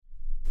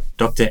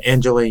Dr.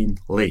 Angeline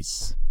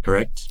Leece,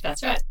 correct?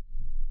 That's right.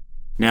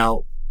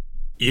 Now,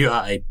 you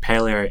are a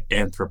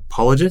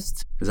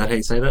paleoanthropologist. Is that how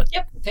you say that?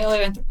 Yep,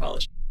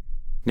 paleoanthropology.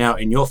 Now,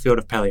 in your field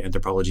of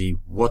paleoanthropology,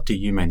 what do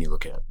you mainly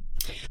look at?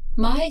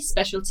 My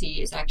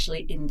specialty is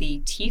actually in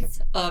the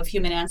teeth of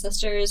human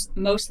ancestors.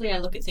 Mostly I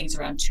look at things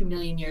around 2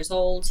 million years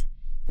old,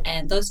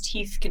 and those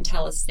teeth can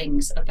tell us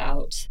things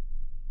about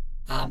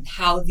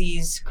how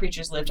these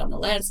creatures lived on the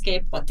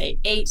landscape, what they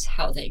ate,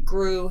 how they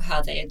grew,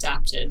 how they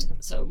adapted.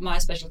 So my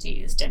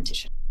specialty is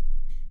dentition.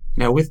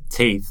 Now, with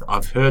teeth,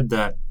 I've heard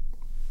that,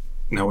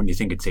 when you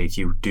think of teeth,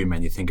 you do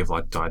mainly think of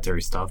like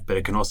dietary stuff, but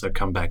it can also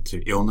come back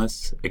to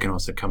illness. It can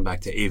also come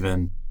back to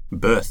even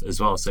birth as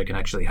well. So it can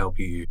actually help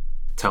you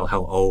tell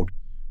how old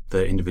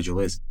the individual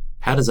is.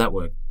 How does that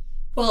work?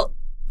 Well,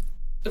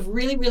 a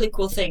really, really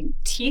cool thing.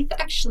 Teeth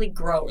actually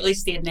grow, or at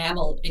least the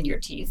enamel in your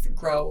teeth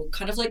grow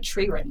kind of like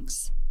tree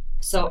rings.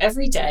 So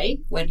every day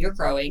when you're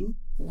growing,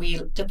 we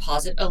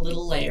deposit a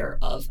little layer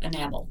of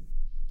enamel.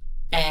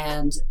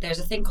 And there's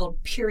a thing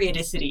called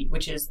periodicity,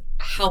 which is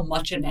how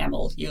much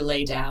enamel you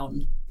lay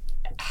down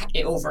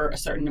over a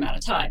certain amount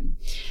of time.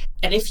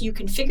 And if you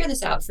can figure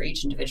this out for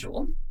each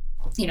individual,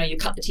 you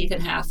cut the teeth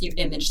in half, you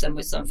image them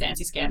with some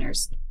fancy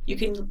scanners, you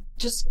can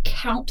just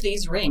count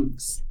these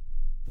rings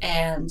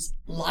and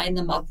line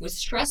them up with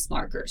stress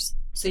markers.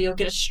 So you'll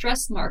get a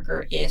stress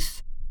marker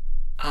if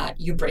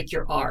you break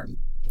your arm,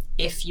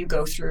 if you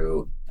go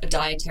through a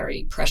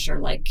dietary pressure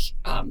like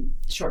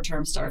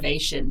short-term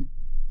starvation.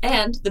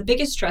 And the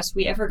biggest stress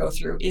we ever go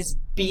through is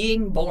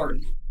being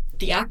born.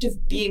 The act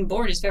of being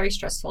born is very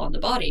stressful on the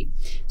body.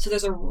 So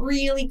there's a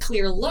really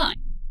clear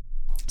line.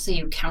 So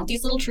you count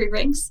these little tree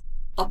rings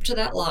up to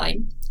that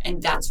line,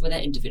 and that's when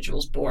that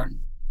individual's born.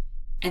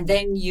 And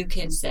then you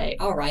can say,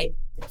 all right,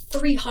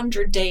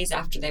 300 days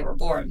after they were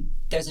born,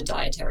 there's a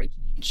dietary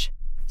change.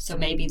 So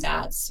maybe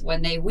that's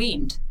when they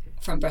weaned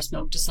from breast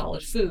milk to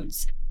solid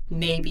foods.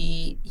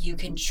 Maybe you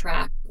can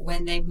track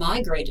when they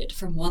migrated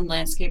from one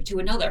landscape to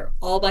another,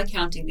 all by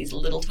counting these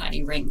little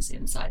tiny rings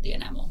inside the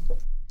enamel.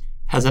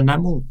 Has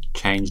enamel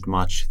changed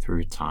much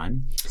through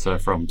time? So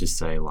from just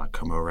say like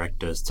Homo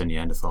erectus to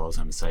Neanderthals,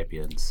 Homo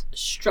sapiens?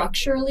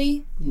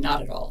 Structurally,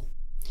 not at all.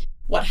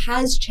 What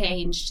has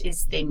changed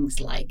is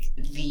things like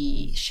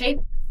the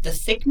shape, the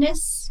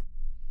thickness.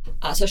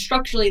 So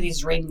structurally,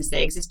 these rings,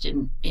 they exist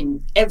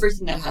in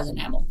everything that has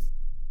enamel.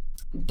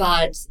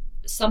 But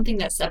something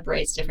that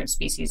separates different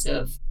species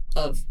of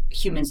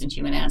humans and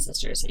human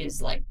ancestors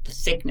is like the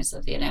thickness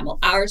of the enamel.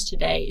 Ours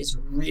today is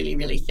really,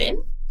 really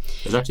thin.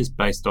 Is that just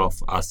based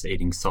off us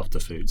eating softer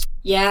foods?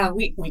 Yeah,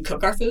 we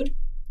cook our food.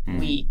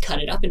 We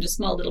cut it up into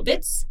small little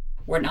bits.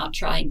 We're not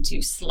trying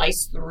to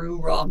slice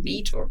through raw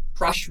meat or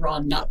crush raw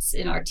nuts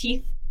in our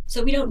teeth.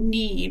 So we don't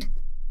need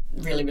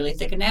really, really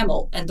thick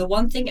enamel. And the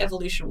one thing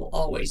evolution will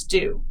always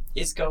do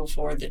is go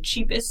for the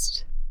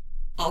cheapest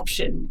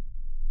option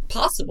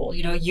possible.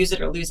 Use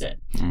it or lose it.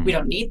 We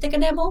don't need thick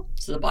enamel,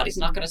 so the body's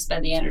not going to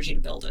spend the energy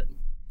to build it.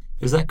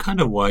 Is that kind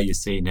of why you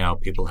see now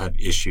people have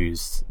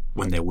issues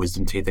when their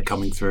wisdom teeth are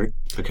coming through?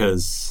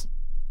 Because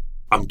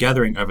I'm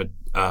gathering over,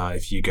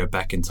 if you go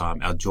back in time,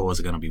 our jaws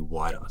are going to be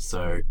wider.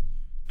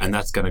 And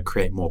that's going to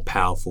create more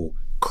powerful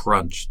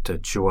crunch to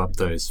chew up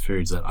those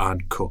foods that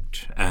aren't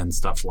cooked and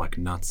stuff like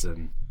nuts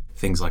and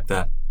things like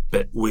that.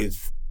 But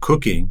with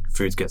cooking,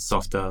 foods get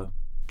softer,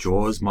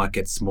 jaws might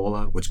get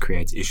smaller, which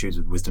creates issues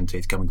with wisdom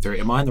teeth coming through.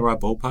 Am I in the right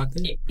ballpark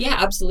there? Yeah,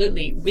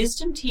 absolutely.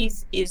 Wisdom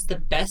teeth is the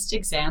best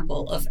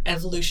example of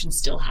evolution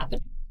still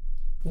happening.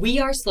 We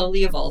are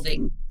slowly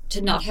evolving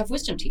to not have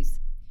wisdom teeth.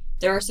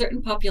 There are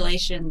certain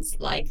populations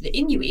like the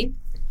Inuit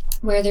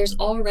where there's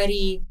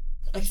already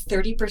like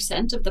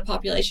 30% of the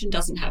population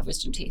doesn't have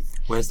wisdom teeth.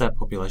 Where's that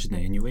population, the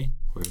Inuit?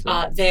 Where is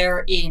that?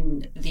 They're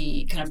in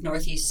the kind of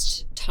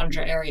northeast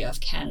tundra area of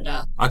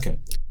Canada. Okay.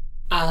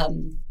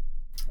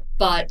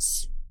 But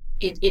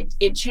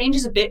it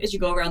changes a bit as you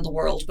go around the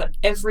world, but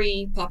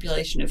every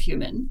population of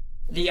human,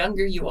 the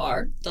younger you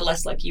are, the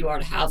less likely you are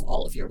to have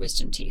all of your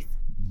wisdom teeth.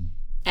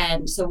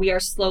 And so we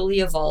are slowly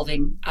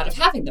evolving out of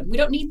having them. We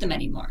don't need them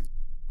anymore.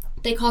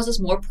 They cause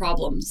us more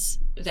problems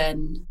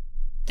than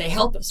they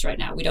help us right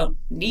now. We don't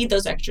need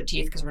those extra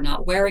teeth because we're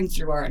not wearing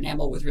through our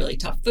enamel with really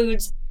tough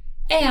foods.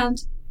 And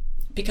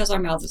because our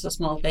mouths are so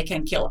small, they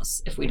can kill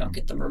us if we don't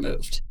get them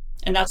removed.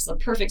 And that's the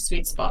perfect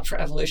sweet spot for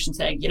evolution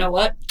saying, you know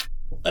what?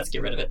 Let's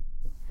get rid of it.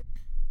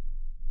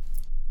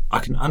 I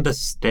can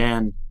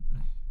understand.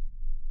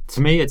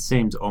 To me, it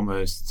seems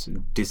almost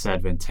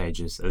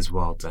disadvantageous as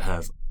well to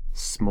have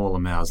smaller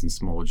mouths and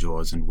smaller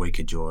jaws and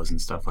weaker jaws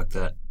and stuff like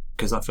that,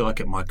 because I feel like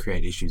it might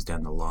create issues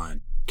down the line.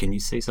 Can you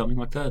see something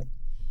like that?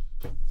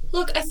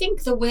 Look, I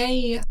think the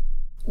way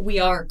we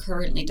are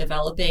currently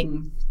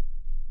developing,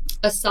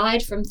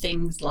 aside from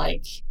things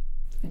like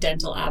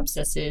dental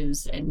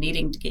abscesses and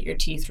needing to get your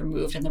teeth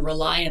removed and the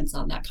reliance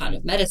on that kind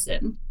of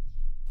medicine,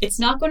 it's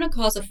not going to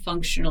cause a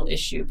functional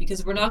issue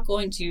because we're not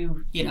going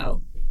to,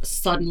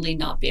 suddenly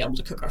not be able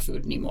to cook our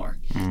food anymore,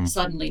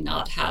 suddenly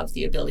not have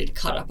the ability to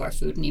cut up our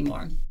food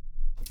anymore.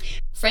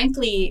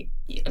 Frankly,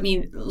 I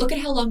mean, look at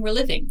how long we're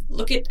living.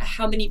 Look at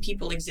how many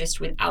people exist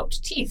without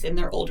teeth in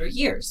their older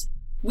years.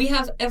 We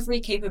have every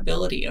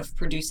capability of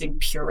producing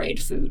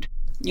pureed food.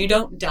 You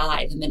don't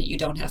die the minute you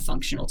don't have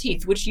functional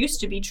teeth, which used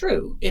to be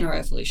true in our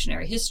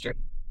evolutionary history.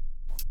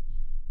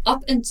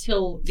 Up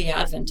until the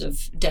advent of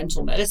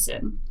dental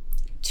medicine,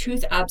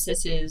 tooth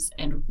abscesses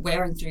and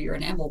wearing through your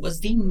enamel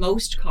was the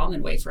most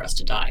common way for us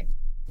to die.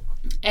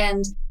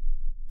 And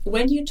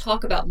when you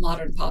talk about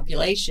modern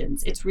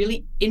populations, it's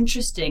really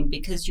interesting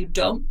because you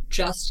don't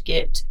just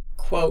get,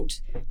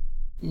 quote,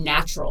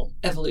 natural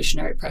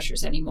evolutionary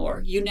pressures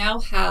anymore. You now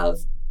have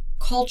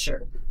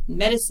culture,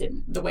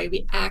 medicine, the way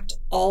we act,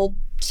 all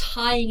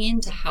tying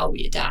into how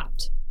we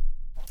adapt.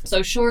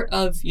 So short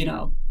of,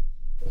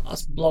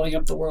 us blowing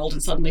up the world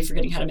and suddenly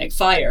forgetting how to make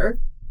fire,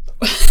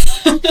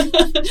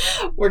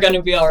 we're going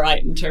to be all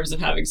right in terms of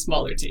having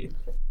smaller teeth.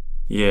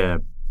 Yeah,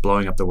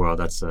 blowing up the world,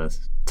 that's a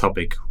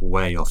topic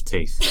way off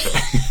teeth.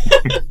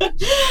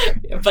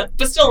 but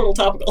still a little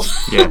topical.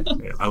 yeah,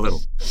 a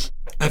little.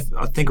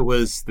 I think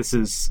this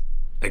is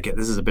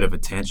a bit of a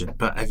tangent,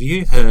 but have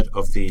you heard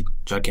of the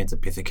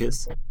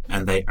Gigantopithecus?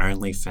 And they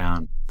only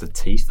found the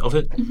teeth of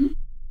it,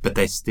 but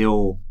they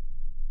still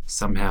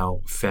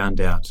somehow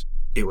found out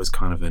it was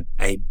kind of an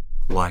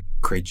ape-like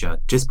creature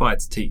just by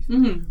its teeth.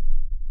 Mm-hmm.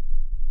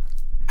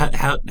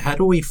 How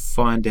do we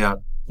find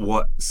out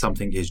what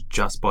something is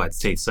just by its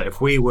teeth? So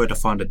if we were to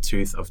find a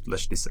tooth of,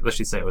 let's just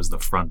say it was the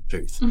front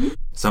tooth,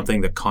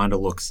 something that kind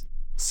of looks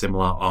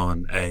similar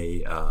on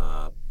a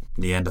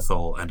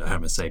Neanderthal and a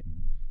Homo sapien,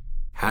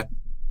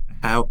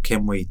 how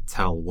can we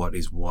tell what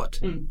is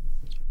what?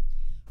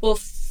 Well,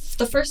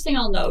 the first thing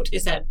I'll note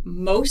is that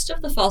most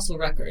of the fossil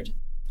record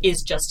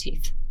is just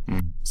teeth.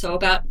 So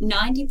about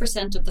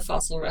 90% of the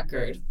fossil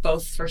record,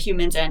 both for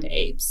humans and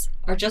apes,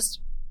 are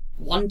just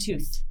one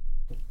tooth,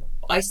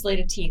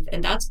 isolated teeth,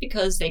 and that's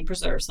because they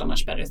preserve so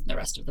much better than the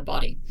rest of the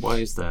body. Why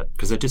is that?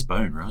 Because they're just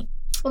bone, right?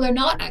 Well, they're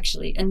not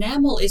actually.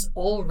 Enamel is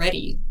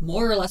already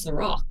more or less a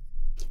rock.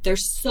 They're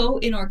so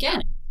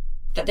inorganic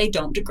that they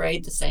don't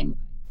degrade the same way.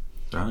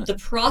 Right. The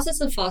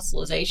process of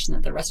fossilization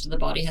that the rest of the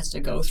body has to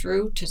go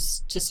through to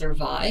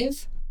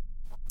survive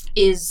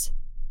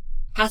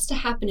has to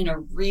happen in a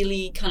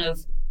really kind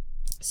of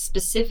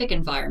specific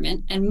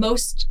environment, and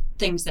most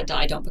things that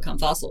die don't become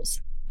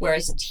fossils,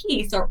 whereas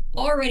teeth are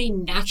already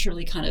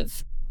naturally kind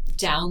of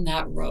down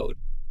that road.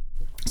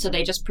 So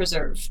they just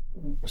preserve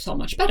so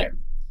much better.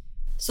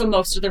 So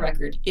most of the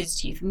record is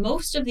teeth.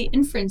 Most of the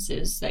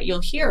inferences that you'll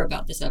hear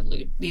about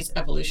these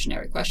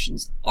evolutionary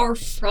questions are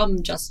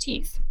from just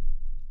teeth.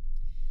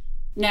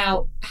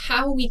 Now,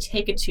 how we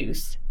take a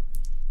tooth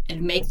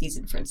and make these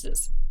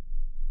inferences.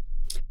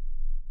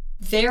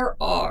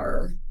 There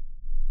are...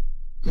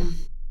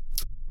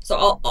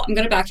 So I'm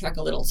going to backtrack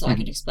a little so I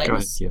can explain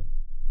this. Ahead,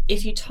 yeah.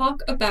 If you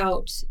talk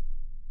about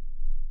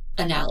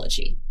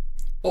analogy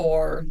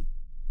or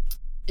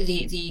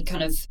the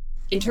kind of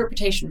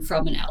interpretation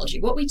from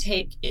analogy, what we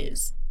take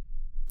is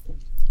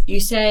you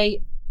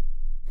say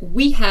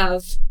we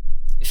have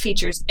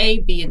features A,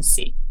 B, and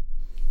C.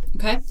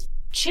 Okay?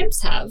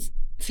 Chimps have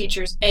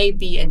features A,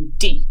 B, and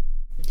D.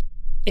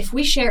 If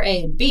we share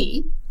A and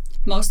B,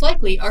 most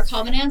likely our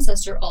common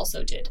ancestor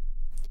also did.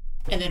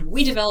 And then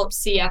we developed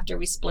C after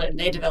we split, and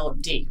they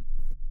developed D.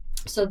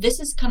 So this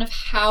is kind of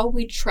how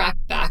we track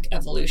back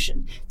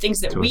evolution.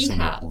 Things that we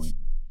have,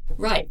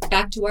 right,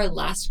 back to our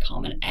last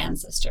common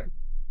ancestor.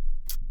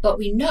 But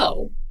we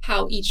know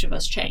how each of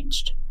us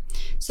changed.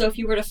 So if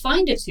you were to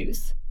find a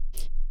tooth,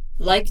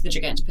 like the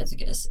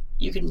Gigantopithecus,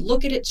 you can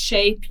look at its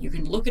shape, you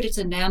can look at its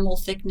enamel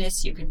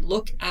thickness, you can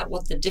look at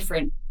what the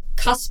different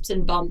cusps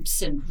and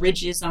bumps and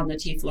ridges on the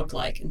teeth look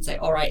like and say,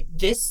 all right,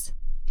 this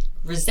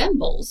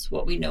resembles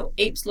what we know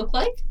apes look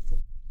like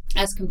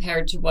as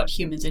compared to what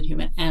humans and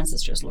human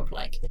ancestors look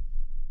like.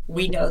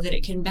 We know that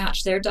it can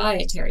match their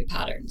dietary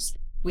patterns.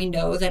 We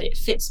know that it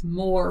fits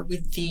more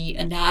with the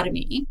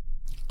anatomy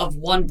of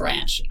one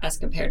branch as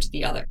compared to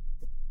the other.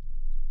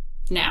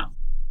 Now,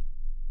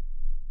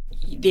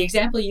 the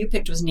example you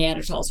picked was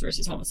Neanderthals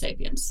versus Homo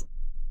sapiens.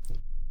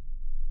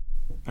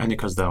 Only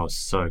because they were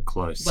so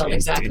close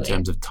in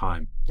terms of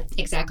time.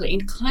 Exactly.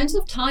 In terms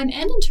of time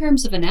and in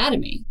terms of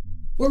anatomy,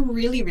 we're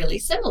really, really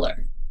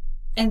similar.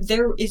 And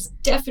there is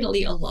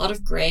definitely a lot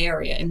of gray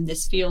area in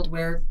this field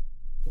where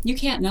you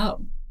can't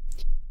know.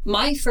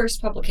 My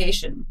first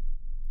publication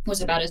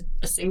was about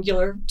a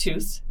singular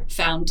tooth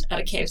found at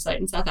a cave site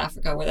in South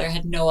Africa where there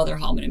had no other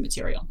hominin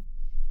material.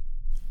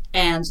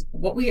 And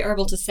what we are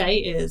able to say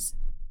is,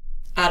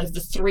 out of the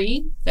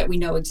 3 that we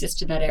know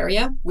exist in that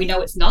area, we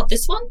know it's not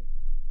this one,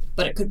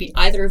 but it could be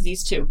either of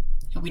these 2,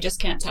 and we just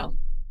can't tell.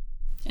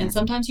 And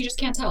sometimes you just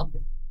can't tell.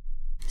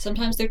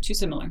 Sometimes they're too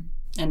similar,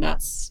 and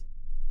that is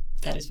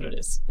what it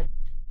is.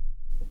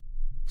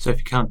 So if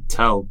you can't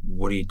tell,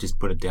 what do you just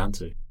put it down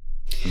to?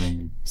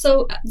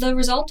 So the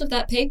result of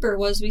that paper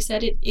was we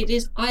said it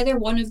is either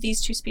one of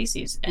these 2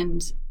 species,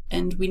 and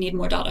we need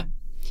more data.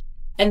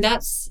 And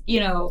that's,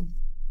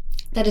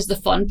 that is the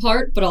fun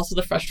part, but also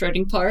the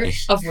frustrating part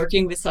of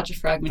working with such a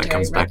fragmentary record. That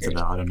comes back to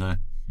record. that, I don't know.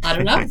 I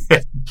don't know.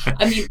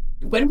 I mean,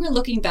 when we're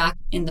looking back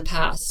in the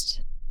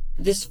past,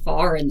 this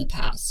far in the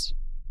past,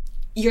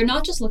 you're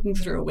not just looking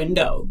through a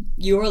window,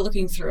 you're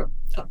looking through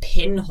a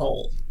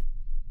pinhole.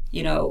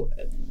 You know,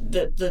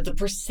 the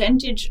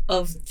percentage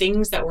of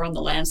things that were on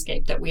the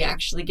landscape that we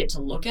actually get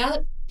to look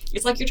at,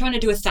 it's like you're trying to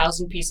do a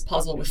 1,000-piece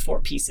puzzle with 4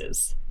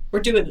 pieces.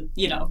 We're doing,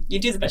 you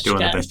do the best you can.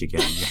 Doing the best you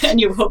can. Yeah. And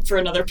you hope for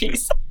another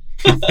piece.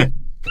 And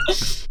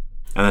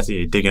that's it,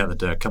 you dig out the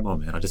dirt. Come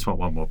on, man, I just want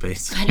one more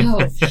piece. I know.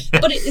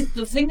 But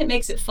the thing that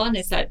makes it fun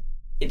is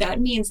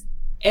that means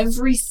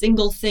every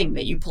single thing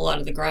that you pull out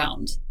of the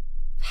ground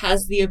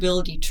has the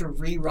ability to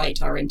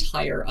rewrite our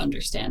entire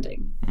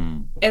understanding.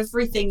 Mm.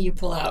 Everything you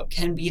pull out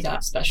can be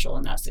that special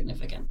and that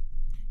significant.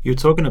 You're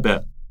talking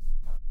about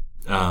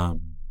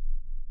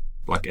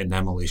like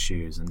enamel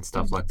issues and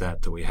stuff like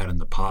that we had in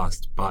the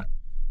past, but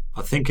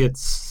I think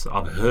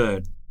I've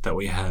heard that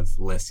we have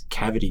less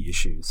cavity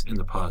issues in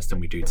the past than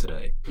we do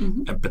today.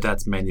 Mm-hmm. But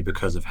that's mainly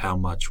because of how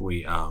much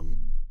we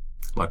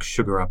like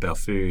sugar up our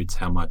foods,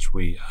 how much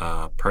we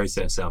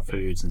process our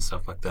foods and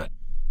stuff like that.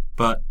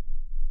 But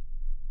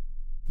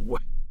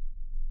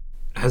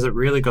has it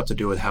really got to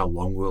do with how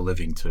long we're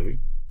living too?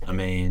 I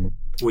mean,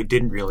 we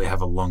didn't really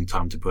have a long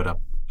time to put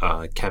up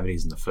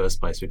cavities in the first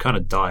place. We kind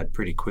of died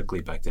pretty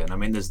quickly back then. I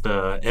mean, there's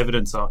the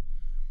evidence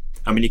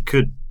you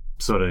could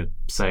sort of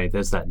say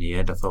there's that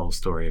Neanderthal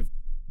story of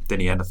the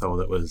Neanderthal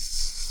that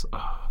was,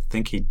 I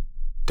think he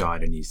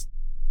died in his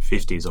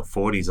 50s or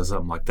 40s or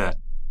something like that.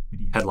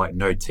 He had like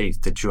no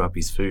teeth to chew up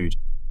his food.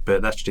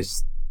 But that's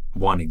just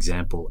one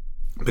example.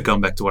 But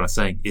going back to what I was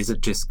saying, is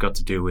it just got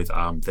to do with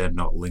they're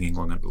not living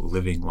long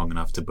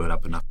enough to build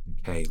up enough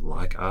decay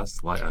like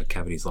us, like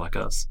cavities like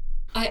us?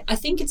 I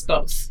think it's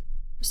both.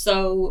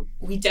 So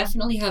we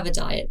definitely have a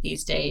diet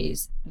these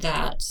days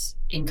that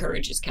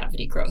encourages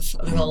cavity growth.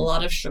 There's a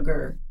lot of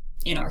sugar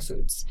in our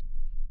foods.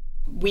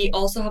 We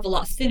also have a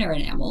lot thinner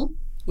enamel,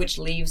 which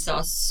leaves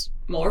us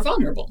more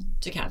vulnerable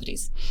to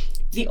cavities.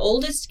 The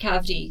oldest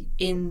cavity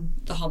in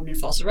the hominin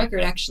fossil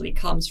record actually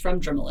comes from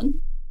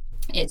Drimolen.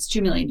 It's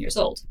 2 million years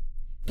old,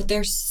 but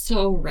they're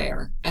so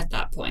rare at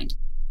that point.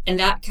 And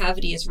that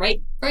cavity is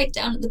right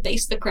down at the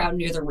base of the crown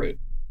near the root.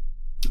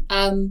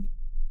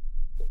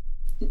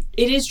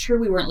 It is true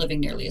we weren't living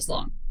nearly as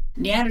long.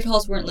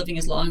 Neanderthals weren't living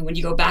as long. When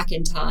you go back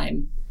in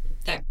time,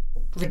 that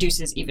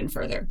reduces even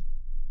further.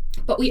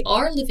 But we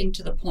are living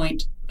to the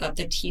point that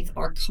the teeth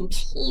are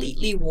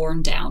completely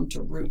worn down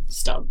to root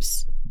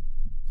stubs,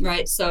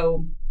 right?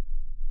 So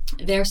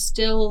they're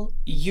still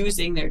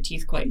using their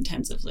teeth quite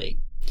intensively.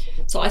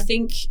 So I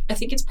think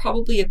it's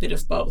probably a bit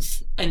of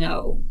both. I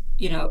know,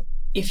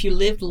 if you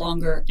lived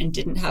longer and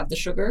didn't have the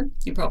sugar,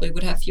 you probably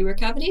would have fewer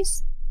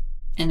cavities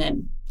and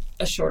then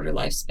a shorter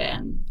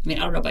lifespan. I mean,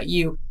 I don't know about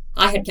you.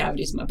 I had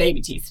cavities in my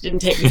baby teeth. It didn't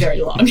take me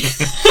very long.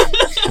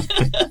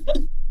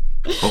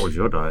 What was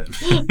your diet?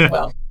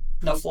 Well,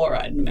 no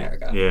fluoride in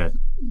America.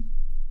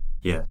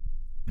 Yeah.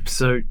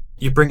 So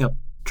you bring up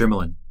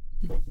Drimolen.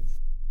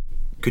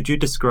 Could you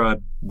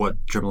describe what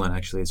Drimolen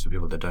actually is for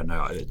people that don't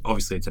know?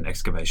 Obviously, it's an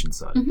excavation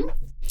site. Mm-hmm.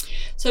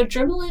 So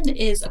Drimolen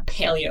is a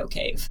paleo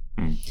cave.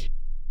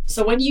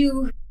 So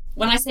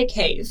when I say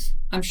cave,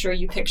 I'm sure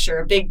you picture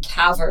a big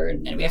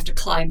cavern and we have to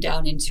climb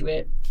down into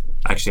it.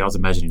 Actually, I was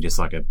imagining just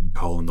like a big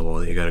hole in the wall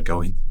that you got to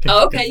go in.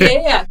 Oh, okay,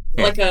 yeah.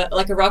 Like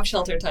a rock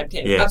shelter type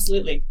cave. Yeah.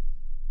 Absolutely.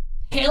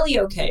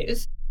 Paleo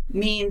cave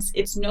means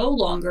it's no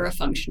longer a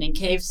functioning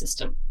cave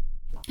system.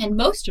 And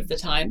most of the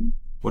time...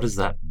 What is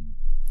that?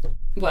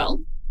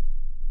 Well,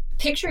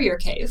 picture your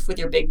cave with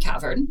your big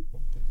cavern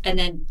and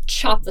then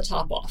chop the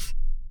top off.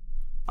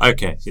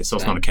 Okay, yeah, so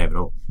it's not a cave at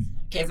all.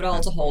 Cave at all,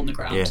 it's a hole in the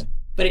ground. Yeah.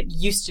 But it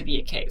used to be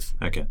a cave.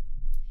 Okay.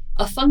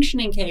 A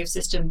functioning cave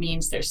system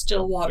means there's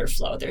still water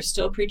flow, there's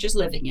still creatures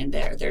living in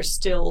there, there's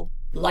still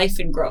life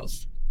and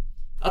growth.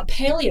 A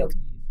paleo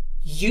cave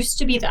used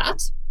to be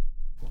that.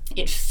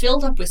 It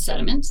filled up with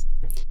sediment.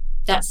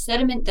 That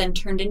sediment then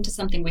turned into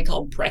something we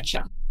call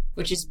breccia,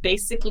 which is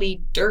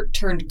basically dirt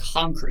turned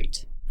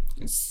concrete.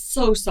 It's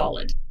so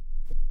solid.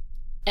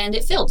 And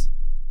it filled.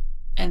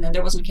 And then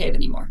there wasn't a cave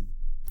anymore.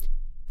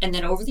 And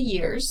then over the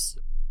years,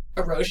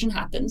 erosion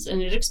happens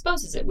and it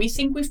exposes it. We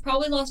think we've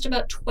probably lost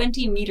about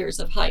 20 meters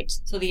of height.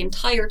 So the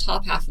entire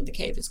top half of the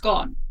cave is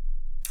gone.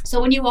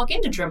 So when you walk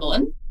into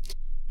Drimolen,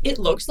 it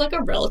looks like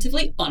a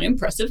relatively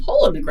unimpressive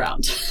hole in the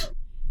ground.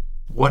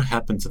 What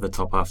happened to the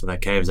top half of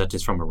that cave? Is that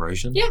just from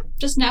erosion? Yeah,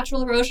 just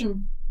natural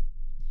erosion.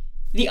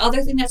 The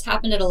other thing that's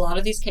happened at a lot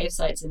of these cave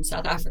sites in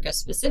South Africa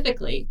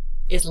specifically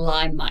is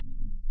lime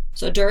mining.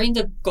 So during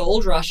the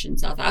gold rush in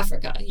South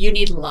Africa, you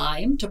need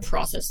lime to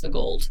process the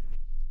gold.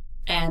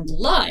 And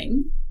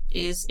lime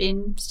is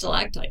in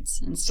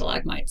stalactites and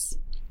stalagmites.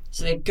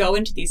 So they go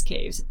into these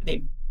caves,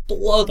 they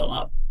blow them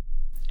up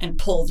and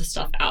pull the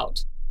stuff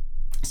out.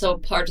 So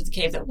part of the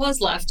cave that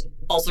was left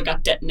also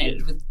got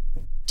detonated with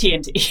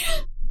TNT.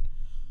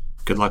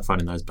 Good luck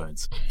finding those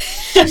bones.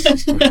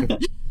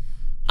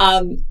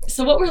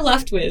 So what we're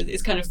left with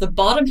is kind of the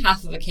bottom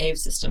half of a cave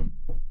system,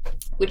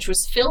 which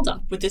was filled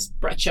up with this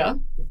breccia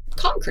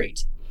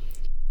concrete.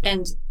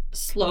 And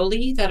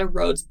slowly that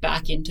erodes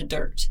back into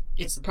dirt.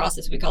 It's the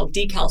process we call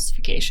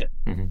decalcification.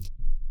 Mm-hmm.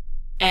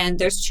 And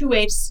there's two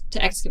ways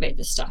to excavate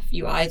this stuff.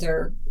 You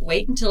either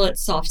wait until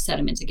it's soft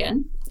sediment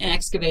again and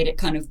excavate it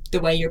kind of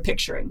the way you're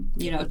picturing,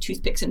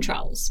 toothpicks and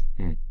trowels.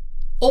 Mm.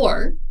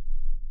 Or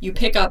you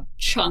pick up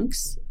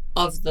chunks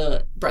of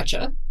the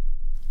breccia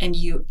and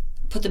you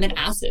put them in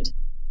acid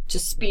to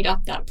speed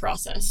up that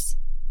process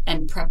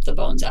and prep the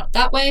bones out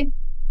that way.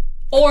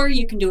 Or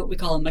you can do what we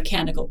call a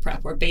mechanical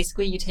prep, where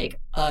basically you take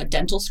a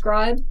dental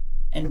scribe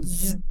and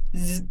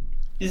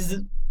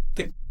the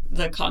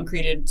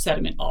concreted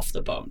sediment off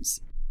the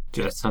bones.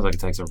 Dude, that sounds like it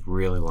takes a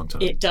really long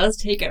time. It does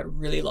take a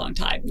really long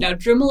time. Now,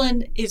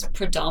 Drimolen is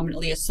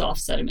predominantly a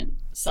soft sediment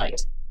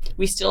site.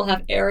 We still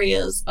have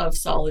areas of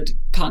solid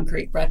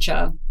concrete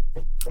breccia,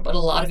 but a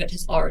lot of it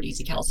has already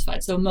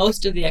decalcified. So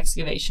most of the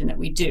excavation that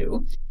we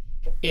do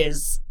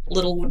is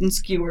little wooden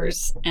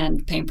skewers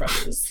and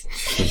paintbrushes.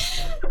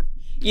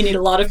 You need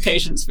a lot of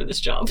patience for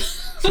this job.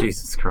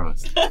 Jesus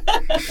Christ.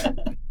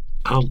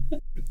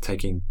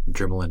 Taking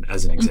Drimolen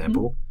as an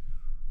example,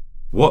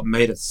 what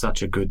made it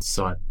such a good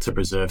site to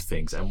preserve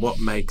things, and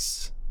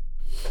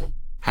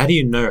how do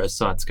you know a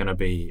site's going to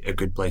be a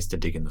good place to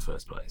dig in the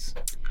first place?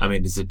 I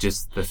mean, is it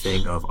just the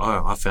thing of,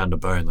 I found a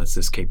bone, let's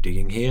just keep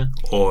digging here?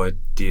 Or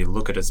do you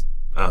look at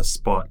a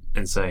spot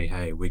and say,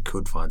 hey, we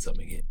could find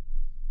something here?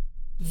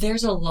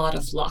 There's a lot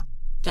of luck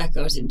that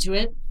goes into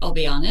it, I'll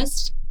be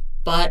honest.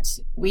 But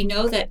we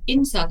know that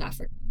in South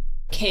Africa,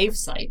 cave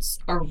sites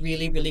are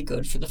really, really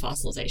good for the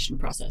fossilization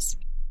process.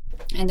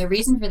 And the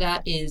reason for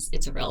that is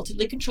it's a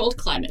relatively controlled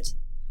climate.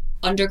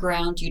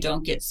 Underground, you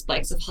don't get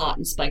spikes of hot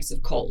and spikes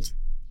of cold.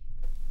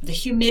 The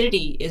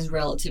humidity is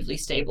relatively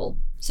stable,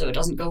 so it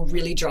doesn't go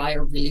really dry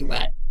or really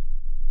wet.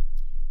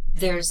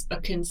 There's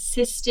a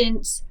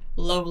consistent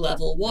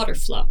low-level water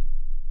flow,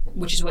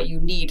 which is what you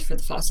need for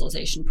the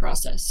fossilization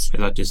process. Is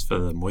that just for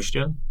the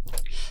moisture?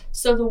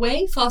 So the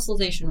way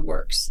fossilization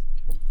works,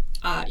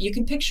 you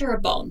can picture a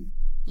bone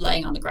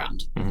laying on the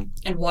ground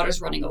and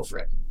water's running over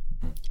it.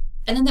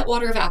 And then that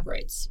water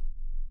evaporates.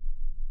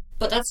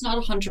 But that's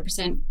not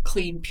 100%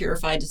 clean,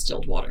 purified,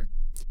 distilled water.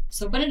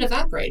 So when it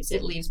evaporates,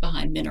 it leaves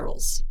behind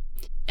minerals.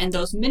 And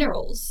those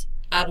minerals,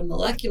 at a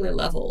molecular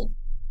level,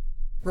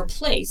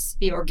 replace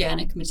the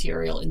organic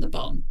material in the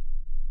bone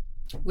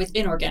with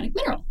inorganic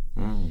mineral.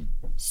 Mm.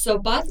 So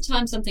by the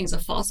time something's a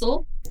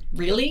fossil,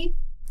 really,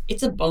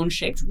 it's a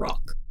bone-shaped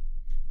rock.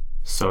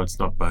 So it's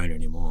not bone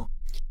anymore?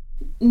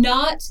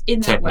 Not in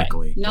that way.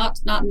 Technically. Not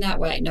in that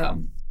way,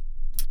 no.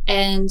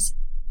 And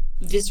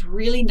this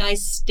really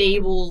nice,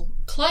 stable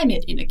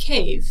climate in a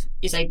cave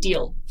is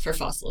ideal for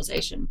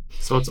fossilization.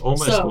 So it's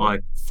almost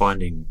like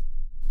finding...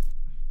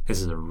 This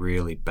is a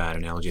really bad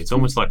analogy. It's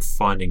almost like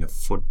finding a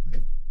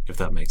footprint, if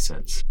that makes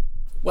sense.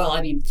 Well,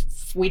 I mean,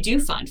 we do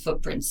find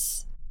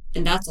footprints,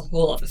 and that's a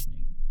whole other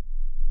thing.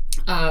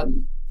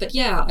 But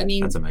yeah, I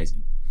mean... That's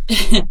amazing.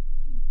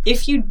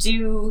 If you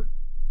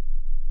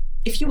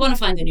want to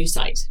find a new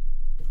site,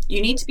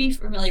 you need to be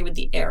familiar with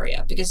the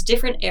area, because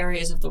different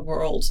areas of the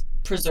world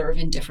preserve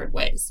in different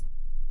ways.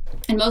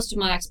 And most of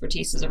my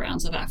expertise is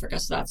around South Africa,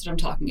 so that's what I'm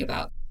talking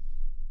about.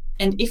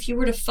 And if you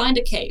were to find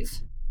a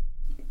cave,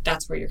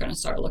 that's where you're going to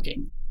start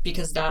looking,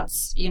 because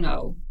that's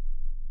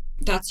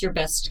your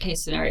best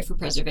case scenario for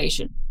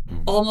preservation.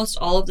 Mm. Almost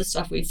all of the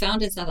stuff we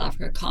found in South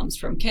Africa comes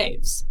from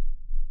caves.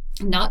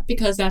 Not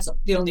because that's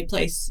the only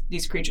place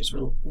these creatures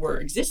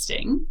were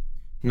existing.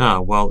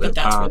 No, well... But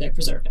that's where they're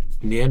preserving.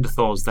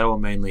 Neanderthals, they were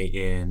mainly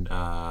in, if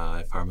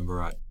I remember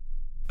right,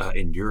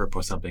 in Europe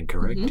or something,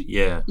 correct? Mm-hmm.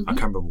 Yeah, I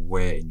can't remember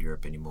where in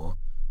Europe anymore.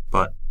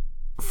 But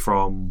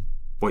from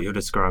what you're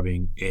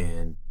describing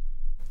in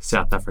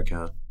South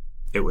Africa,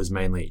 it was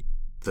mainly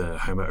the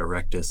Homo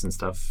erectus and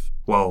stuff.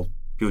 Well,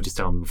 you were just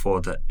telling me before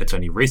that it's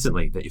only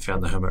recently that you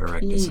found the Homo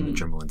erectus in the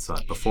Drimolen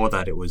site. Before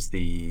that, it was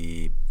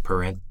the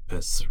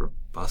Paranthropus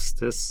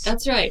robustus.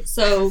 That's right.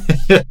 So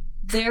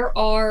there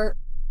are...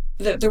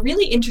 The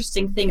really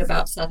interesting thing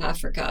about South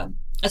Africa,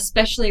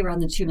 especially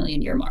around the 2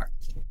 million year mark,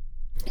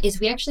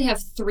 is we actually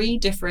have 3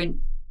 different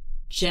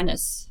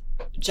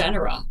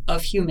genera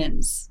of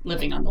humans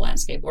living on the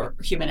landscape, or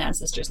human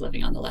ancestors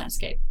living on the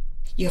landscape.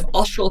 You have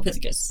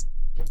Australopithecus,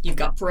 you've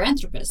got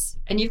Paranthropus,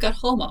 and you've got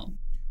Homo.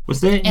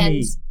 Was there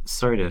any...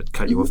 Sorry to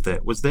cut you off there.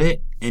 Was there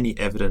any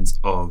evidence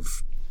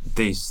of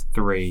these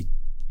 3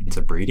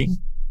 interbreeding?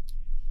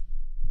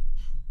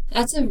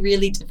 That's a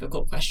really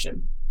difficult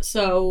question.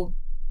 So...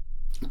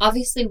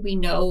 obviously, we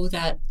know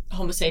that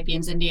Homo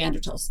sapiens and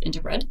Neanderthals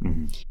interbred.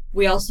 Mm-hmm.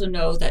 We also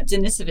know that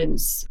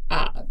Denisovans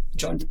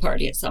joined the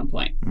party at some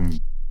point.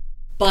 Mm.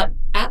 But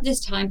at this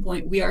time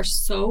point, we are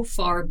so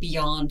far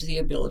beyond the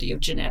ability of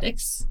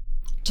genetics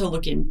to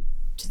look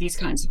into these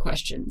kinds of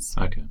questions.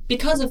 Okay.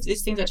 Because of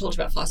these things I told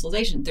you about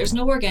fossilization, there's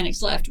no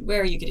organics left.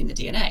 Where are you getting the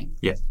DNA?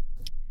 Yeah.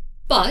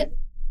 But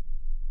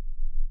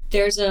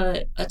there's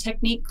a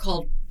technique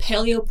called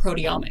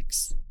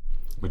paleoproteomics,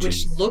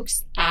 which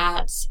looks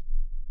at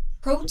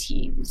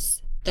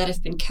proteins that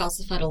have been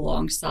calcified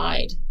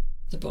alongside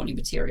the bony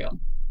material.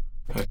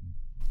 Okay.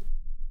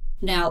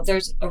 Now,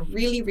 there's a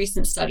really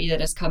recent study that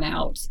has come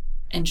out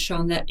and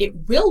shown that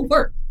it will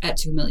work at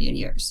 2 million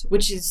years,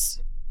 which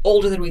is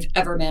older than we've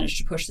ever managed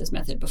to push this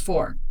method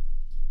before.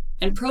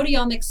 And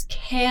proteomics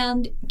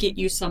can get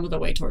you some of the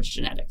way towards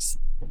genetics.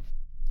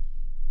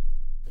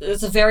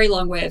 It's a very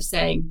long way of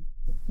saying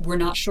we're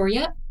not sure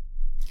yet.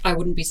 I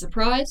wouldn't be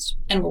surprised,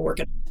 and we're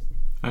working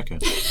on it. Okay.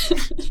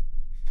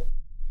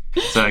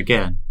 So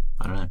again,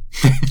 I don't know.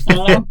 I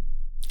don't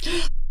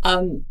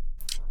know.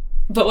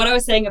 But what I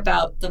was saying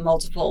about the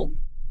multiple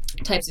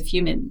types of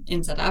human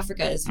in South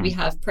Africa is we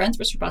have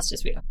Paranthropus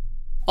robustus, we have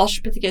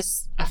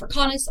Australopithecus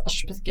africanus,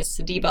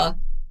 Australopithecus sediba,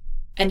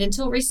 and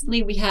until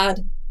recently we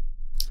had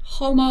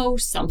Homo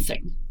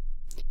something.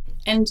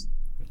 And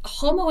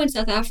Homo in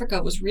South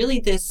Africa was really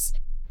this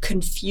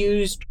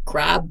confused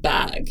grab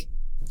bag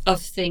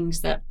of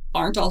things that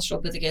aren't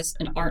Australopithecus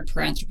and aren't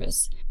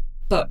Paranthropus,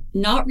 but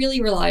not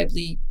really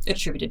reliably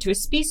attributed to a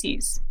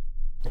species,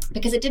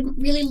 because it didn't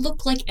really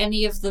look like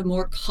any of the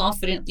more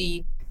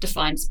confidently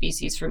defined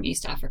species from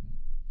East Africa.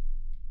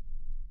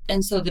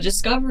 And so the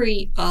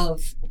discovery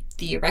of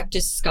the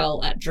Erectus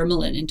skull at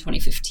Drimolen in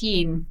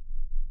 2015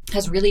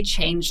 has really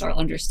changed our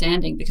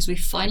understanding, because we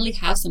finally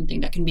have something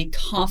that can be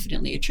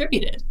confidently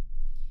attributed.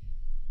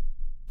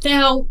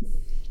 Now,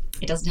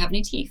 it doesn't have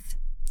any teeth,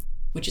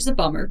 which is a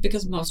bummer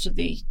because most of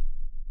the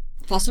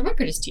fossil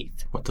record is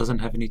teeth. What doesn't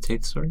have any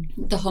teeth, sorry?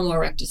 The Homo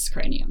erectus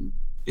cranium.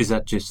 Is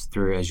that just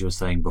through, as you were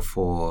saying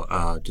before,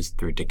 just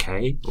through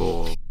decay,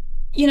 or?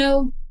 You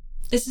know,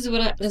 this is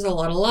there's a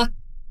lot of luck.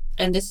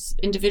 And this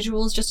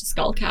individual is just a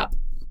skull cap.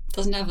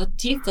 Doesn't have a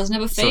teeth, doesn't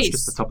have a face. So it's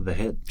just the top of the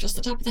head? Just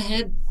the top of the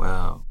head.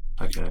 Wow,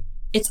 okay.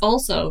 It's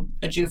also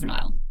a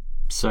juvenile.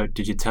 So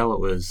did you tell it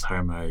was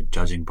Homo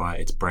judging by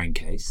its brain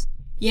case?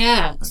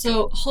 Yeah, okay.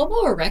 So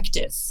Homo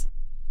erectus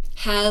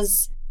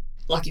has,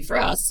 lucky for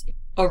us,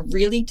 a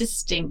really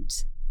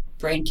distinct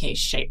brain case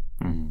shape.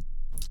 Mm-hmm.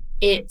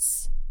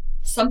 It's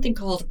something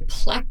called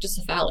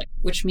placocephalic,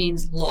 which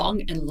means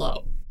long and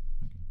low.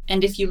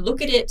 And if you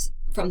look at it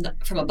from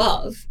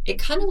above, it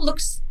kind of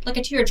looks like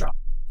a teardrop.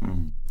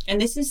 Mm-hmm.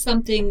 And this is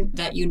something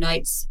that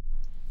unites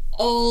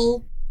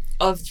all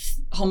of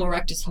Homo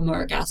erectus, Homo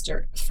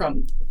ergaster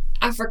from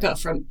Africa,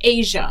 from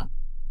Asia,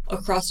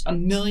 across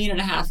 1.5 million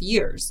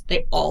years.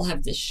 They all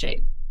have this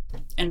shape.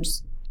 And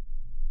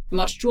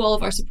much to all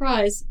of our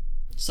surprise,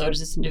 so does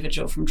this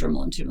individual from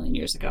Drimolen 2 million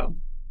years ago.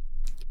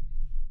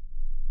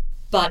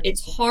 But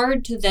it's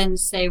hard to then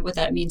say what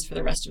that means for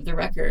the rest of the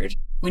record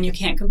when you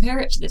can't compare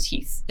it to the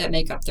teeth that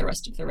make up the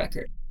rest of the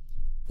record.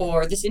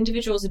 Or this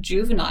individual is a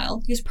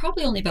juvenile. He was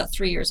probably only about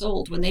 3 years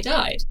old when they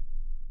died.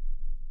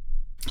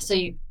 So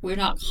we're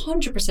not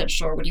 100%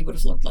 sure what he would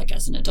have looked like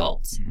as an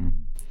adult. Mm-hmm.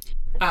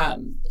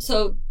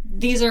 So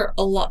these are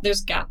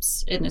there's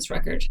gaps in this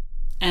record.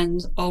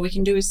 And all we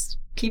can do is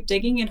keep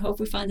digging and hope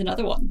we find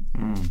another one.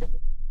 Mm.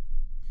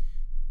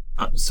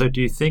 So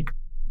do you think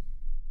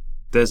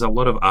there's a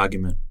lot of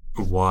argument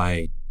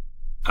why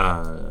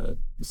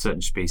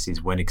certain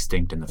species went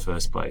extinct in the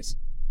first place?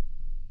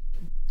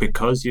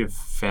 Because you've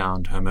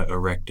found Homo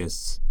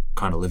erectus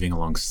kind of living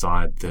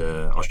alongside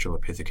the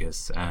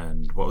Australopithecus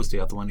and what was the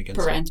other one again?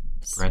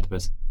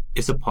 Paranthropus.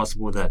 Is it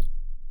possible that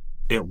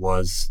it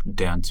was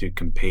down to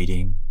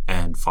competing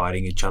and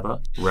fighting each other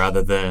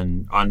rather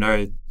than, I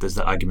know there's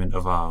the argument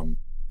of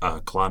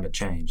climate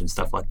change and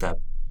stuff like that,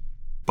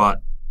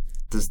 but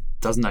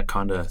doesn't that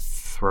kind of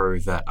throw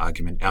that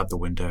argument out the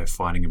window,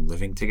 finding them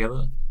living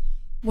together?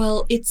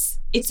 Well, it's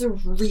a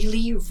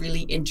really,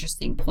 really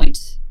interesting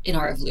point in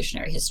our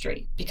evolutionary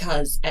history,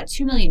 because at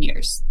 2 million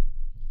years,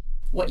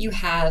 what you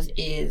have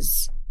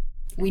is,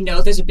 we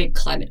know there's a big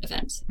climate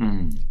event,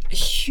 a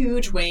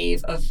huge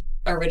wave of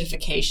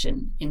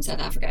aridification in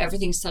South Africa.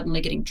 Everything's suddenly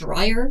getting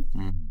drier.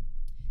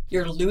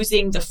 You're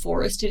losing the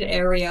forested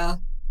area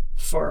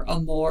for a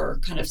more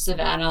kind of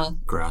savanna,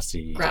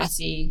 grassy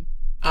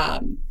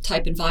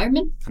type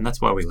environment. And that's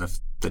why we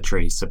left the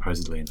trees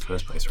supposedly in the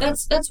first place, right?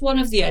 That's one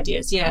of the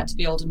ideas, yeah, to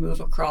be able to move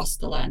across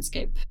the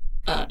landscape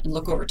and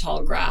look over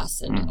tall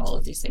grass and all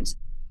of these things.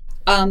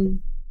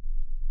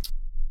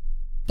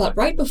 But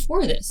right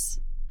before this,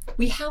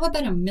 we have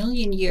about 1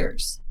 million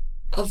years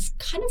of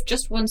kind of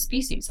just one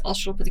species,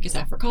 Australopithecus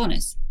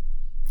africanus.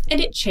 And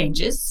it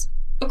changes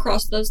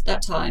across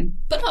that time,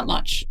 but not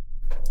much.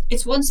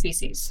 It's one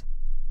species.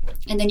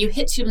 And then you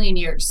hit 2 million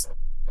years,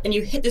 and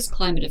you hit this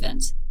climate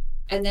event,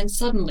 and then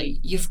suddenly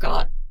you've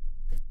got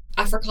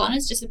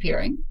Africanus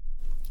disappearing,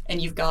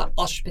 and you've got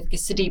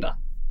Australopithecus sediba.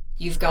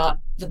 You've got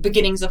the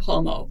beginnings of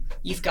Homo.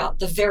 You've got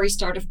the very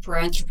start of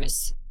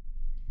Paranthropus.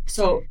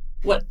 So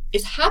what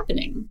is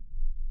happening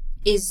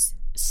is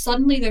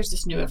suddenly there's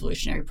this new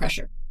evolutionary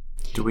pressure.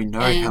 Do we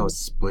know how it's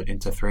split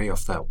into 3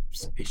 off that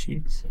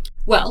species?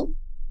 Well,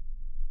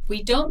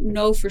 we don't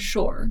know for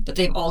sure that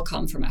they've all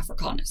come from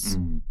Africanus.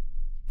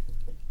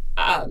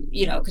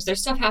 Because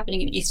there's stuff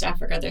happening in East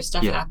Africa, there's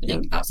stuff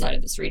happening outside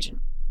of this region.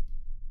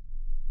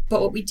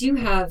 But what we do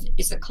have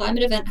is a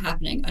climate event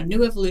happening, a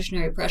new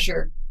evolutionary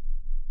pressure,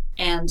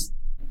 and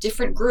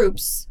different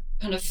groups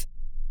kind of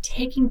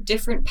taking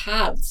different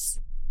paths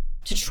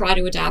to try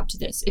to adapt to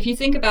this. If you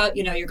think about,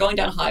 you're going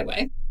down a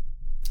highway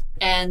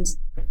and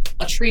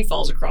a tree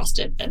falls across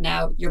it, and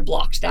now you're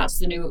blocked. That's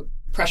the new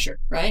pressure,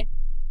 right?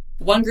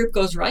 One group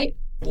goes right,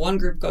 one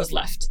group goes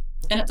left.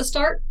 And at the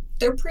start,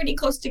 they're pretty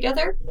close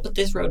together, but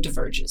this road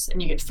diverges,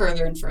 and you get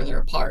further and further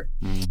apart.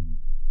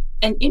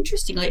 And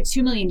interestingly, at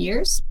 2 million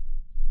years,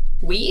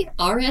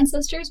 our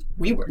ancestors,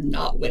 we were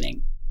not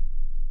winning.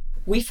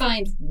 We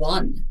find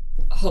one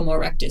Homo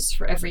erectus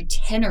for every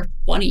 10 or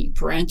 20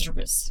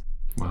 Paranthropus.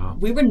 Wow.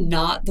 We were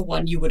not the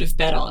one you would have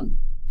bet on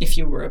if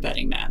you were a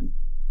betting man.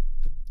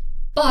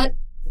 But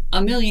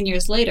 1 million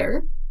years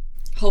later,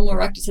 Homo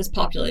erectus has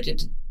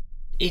populated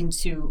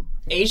into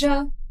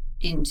Asia,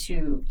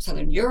 into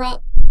Southern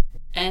Europe,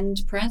 and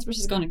Paranthropus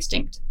has gone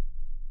extinct.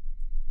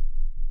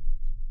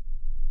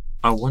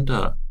 I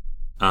wonder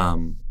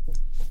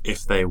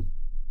if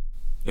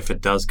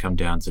it does come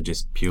down to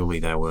just purely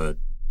they were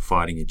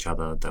fighting each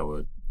other, they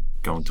were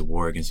going to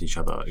war against each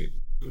other.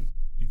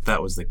 If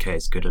that was the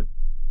case,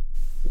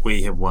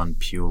 we have won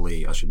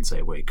purely, I shouldn't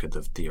say we, could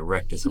the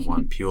erectus have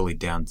won purely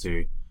down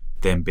to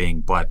them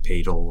being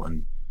bipedal?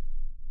 And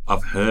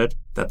I've heard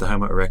that the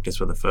Homo erectus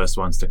were the first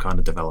ones to kind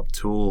of develop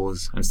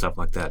tools and stuff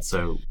like that,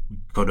 so we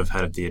could have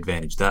had the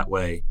advantage that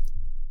way.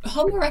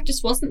 Homo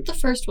erectus wasn't the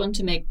first one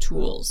to make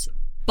tools,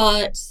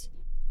 but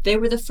they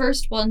were the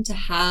first one to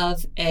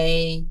have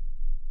a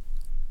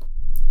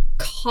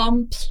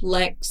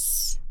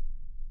complex,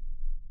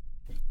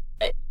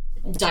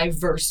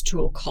 diverse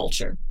tool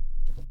culture.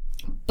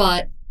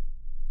 But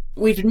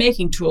we've been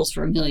making tools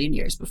for 1 million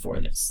years before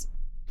this.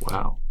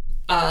 Wow.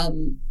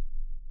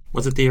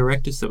 Was it the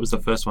erectus that was the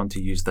first one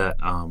to use that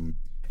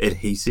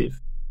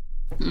adhesive?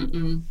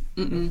 No,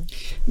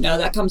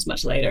 that comes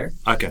much later.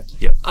 Okay,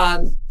 yeah.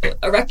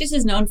 Erectus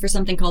is known for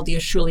something called the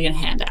Acheulean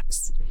hand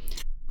axe.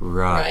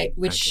 Right.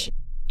 Which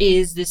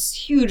is this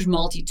huge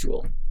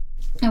multi-tool.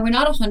 And we're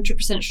not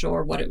 100%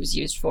 sure what it was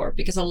used for,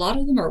 because a lot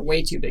of them are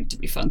way too big to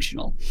be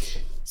functional.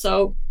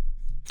 So,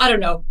 I don't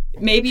know.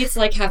 Maybe it's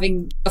like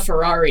having a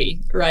Ferrari,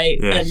 right?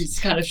 Yes. And it's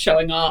kind of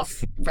showing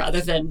off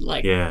rather than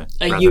like a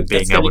rather Ute being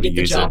that's going able to to get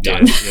the use job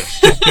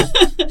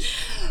it, done.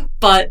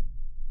 But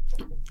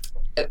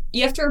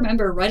you have to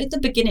remember, right at the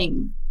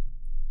beginning,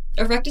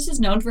 Erectus is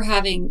known for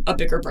having a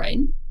bigger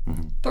brain.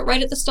 Mm-hmm. But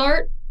right at the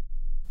start,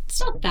 it's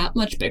not that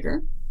much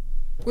bigger.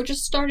 We're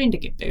just starting to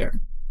get bigger.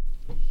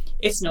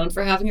 It's known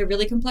for having a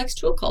really complex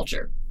tool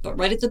culture. But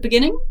right at the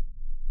beginning,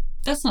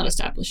 that's not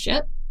established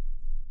yet.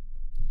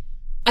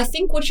 I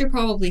think what you're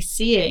probably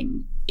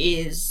seeing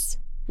is,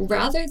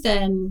 rather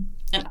than,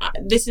 and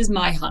this is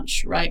my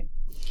hunch, right?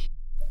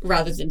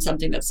 Rather than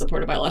something that's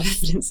supported by a lot of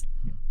evidence,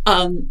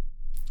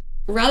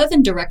 rather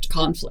than direct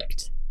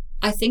conflict,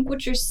 I think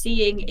what you're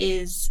seeing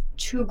is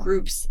two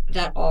groups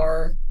that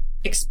are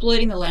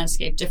exploiting the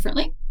landscape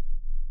differently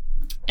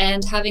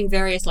and having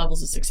various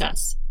levels of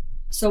success.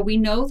 So we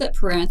know that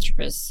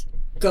Paranthropus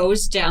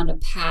goes down a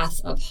path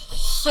of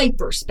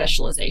hyper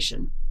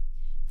specialization.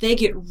 They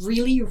get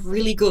really,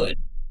 really good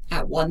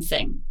at one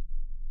thing.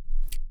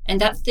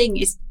 And that thing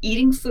is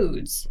eating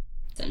foods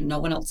that no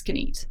one else can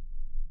eat.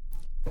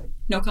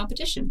 No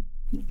competition.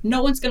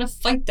 No one's going to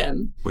fight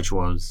them. Which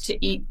was?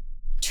 To eat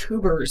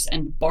tubers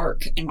and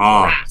bark and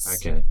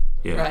grass. Okay.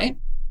 Yeah. Right?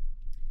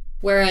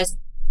 Whereas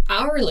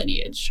our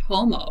lineage,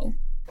 Homo,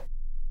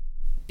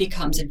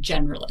 becomes a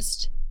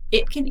generalist.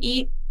 It can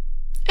eat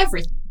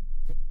everything.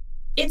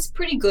 It's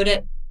pretty good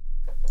at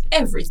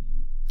everything.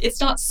 It's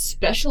not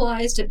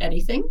specialized at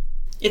anything.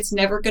 It's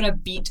never going to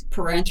beat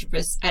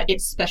Paranthropus at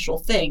its special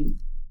thing,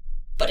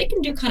 but it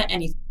can do kind of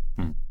anything.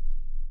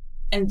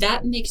 And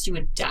that makes you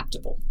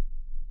adaptable.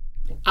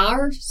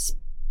 Our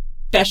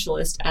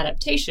specialist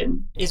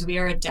adaptation is we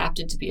are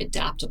adapted to be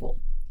adaptable.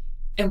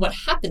 And what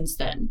happens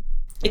then,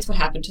 it's what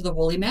happened to the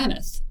woolly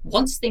mammoth.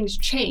 Once things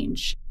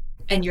change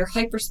and your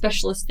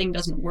hyper-specialist thing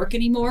doesn't work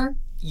anymore,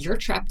 you're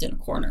trapped in a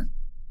corner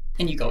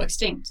and you go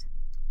extinct.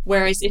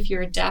 Whereas if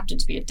you're adapted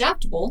to be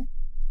adaptable,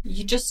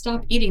 you just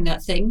stop eating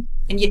that thing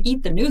and you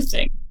eat the new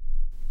thing.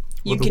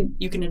 You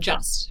can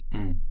adjust.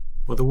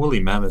 Well, the woolly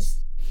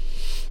mammoth,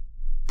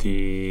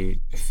 the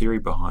theory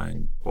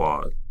behind,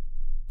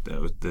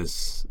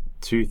 there's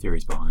two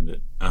theories behind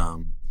it.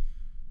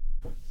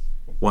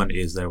 One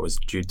is that it was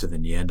due to the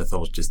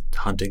Neanderthals just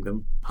hunting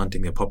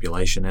their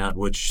population out,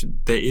 which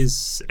there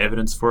is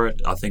evidence for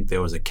it. I think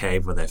there was a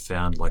cave where they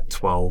found like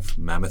 12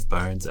 mammoth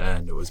bones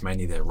and it was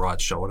mainly their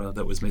right shoulder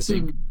that was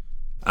missing.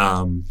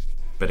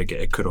 But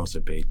again, it could also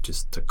be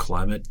just to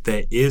climate.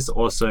 There is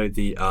also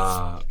the,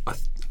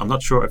 I'm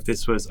not sure if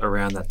this was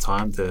around that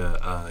time,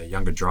 the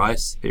Younger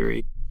Dryas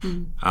theory.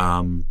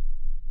 I'll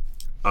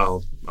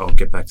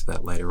get back to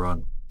that later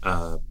on.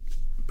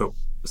 But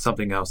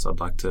something else I'd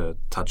like to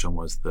touch on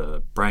was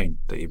the brain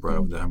that you brought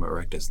up with the Homo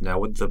erectus. Now,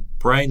 with the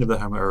brain of the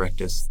Homo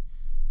erectus,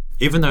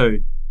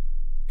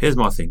 here's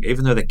my thing,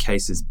 even though the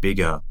case is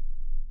bigger,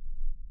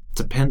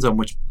 depends on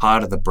which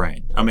part of the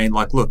brain. I mean,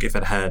 like, look, if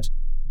it had,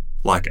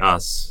 like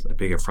us, a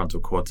bigger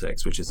frontal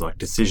cortex, which is like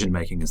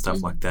decision-making and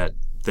stuff like that,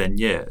 then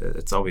yeah,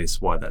 it's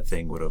obvious why that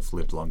thing would have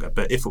lived longer.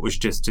 But if it was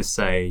just to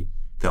say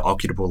the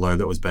occipital lobe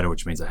that was better,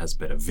 which means it has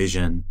better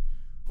vision,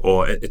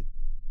 or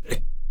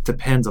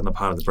depends on the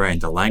part of the brain.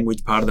 The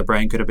language part of the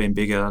brain could have been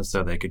bigger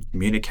so they could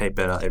communicate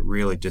better. It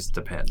really just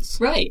depends.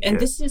 Right. And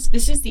this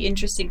is the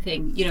interesting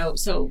thing,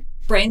 so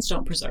brains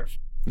don't preserve.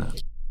 No.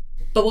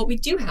 But what we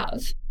do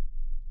have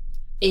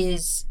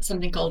is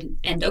something called an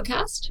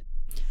endocast,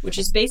 which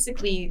is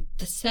basically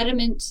the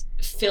sediment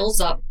fills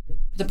up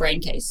the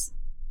brain case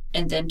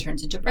and then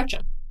turns into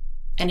breccia.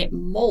 And it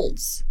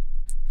molds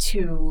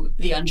to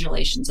the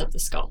undulations of the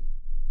skull.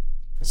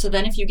 So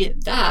then if you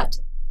get that,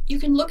 you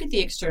can look at the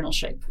external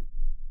shape.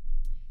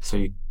 So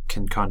you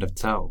can kind of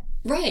tell.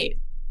 Right.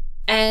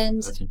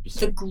 And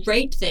the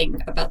great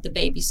thing about the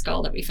baby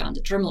skull that we found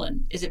at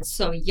Drimolen is it's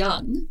so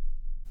young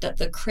that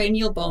the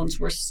cranial bones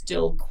were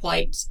still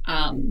quite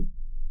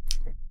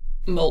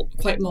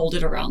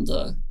molded around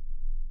the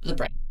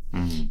brain.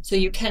 Mm-hmm. So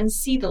you can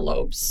see the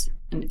lobes.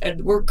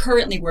 And we're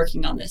currently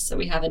working on this, so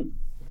we haven't,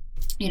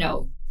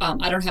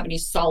 I don't have any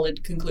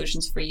solid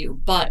conclusions for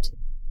you. But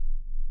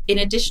in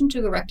addition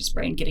to erectus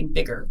brain getting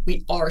bigger,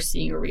 we are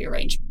seeing a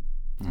rearrangement.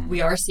 Mm-hmm.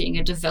 We are seeing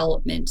a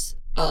development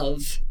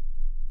of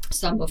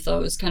some of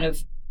those kind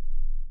of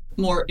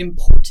more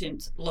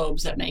important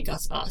lobes that make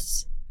us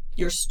us.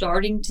 You're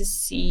starting to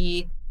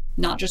see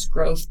not just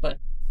growth, but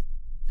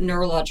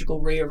neurological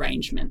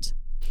rearrangement.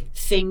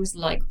 Things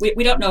like,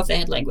 we don't know if they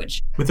had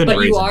language, within but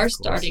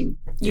reason,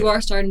 you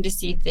are starting to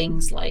see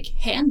things like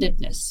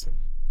handedness.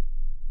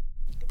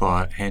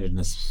 By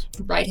handedness?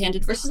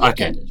 Right-handed versus okay.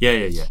 left-handed.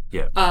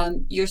 Yeah.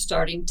 You're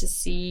starting to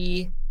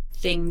see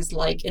things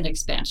like an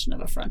expansion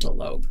of a frontal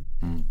lobe.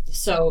 Mm.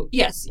 So,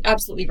 yes,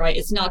 absolutely right.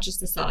 It's not just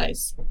the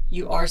size.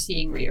 You are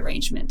seeing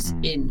rearrangements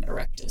in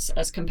erectus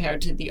as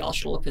compared to the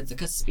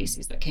Australopithecus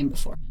species that came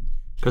beforehand.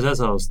 Because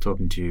as I was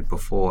talking to you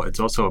before, it's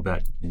also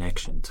about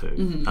connection too.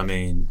 Mm-hmm. I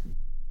mean,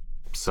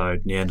 so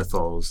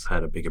Neanderthals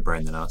had a bigger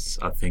brain than us.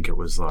 I think it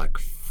was like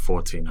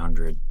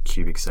 1,400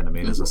 cubic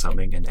centimeters or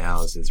something, and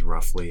ours is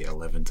roughly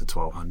 1,100 to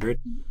 1,200.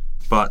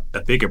 But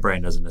a bigger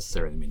brain doesn't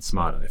necessarily mean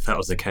smarter. If that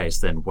was the case,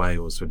 then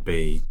Wales would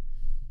be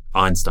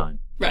Einstein.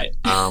 Right.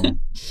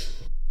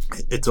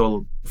 It's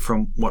all,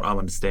 from what I'm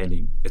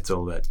understanding, it's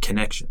all about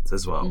connections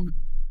as well. Mm.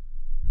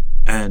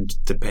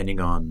 And depending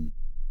on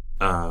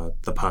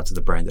the parts of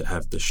the brain that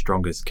have the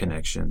strongest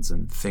connections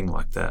and thing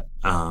like that.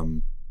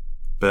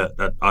 But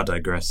I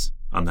digress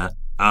on that.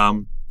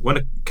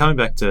 Coming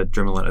back to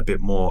Drimolen a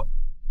bit more,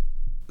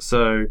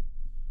 so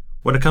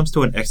when it comes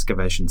to an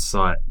excavation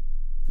site,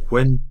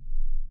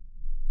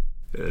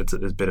 it's a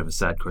bit of a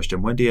sad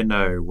question, when do you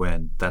know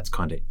when that's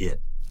kind of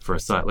it for a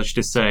site? Let's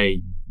just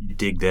say you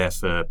dig there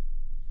for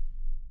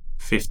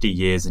 50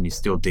 years and you're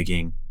still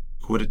digging.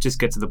 Would it just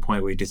get to the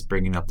point where you're just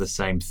bringing up the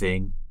same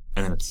thing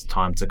and then it's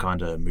time to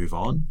kind of move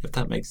on, if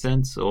that makes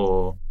sense?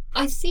 Or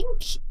I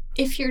think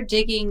if you're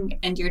digging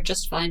and you're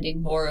just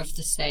finding more of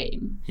the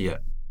same,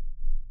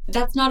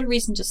 that's not a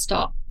reason to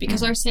stop,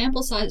 because our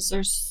sample sizes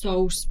are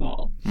so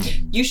small.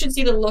 You should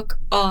see the look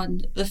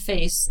on the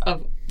face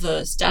of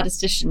the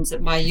statisticians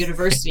at my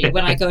university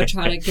when I go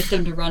try to get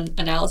them to run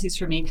analyses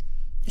for me.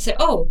 They say,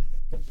 "Oh,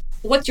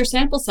 what's your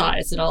sample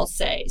size?" And I'll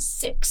say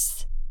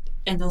 6.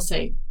 And they'll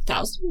say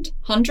 1,000,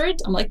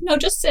 100. I'm like, no,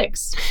 just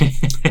 6.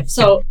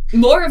 So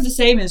more of the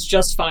same is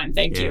just fine,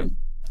 thank you.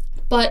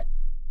 But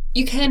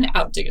you can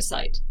outdig a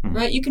site,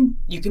 right? You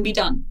can be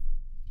done.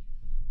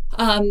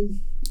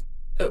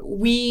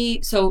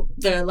 So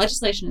the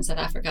legislation in South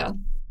Africa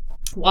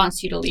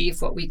wants you to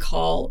leave what we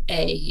call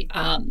a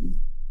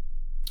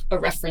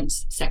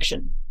reference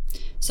section.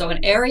 So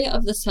an area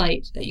of the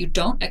site that you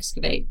don't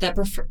excavate that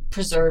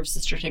preserves the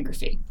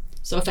stratigraphy.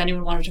 So if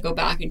anyone wanted to go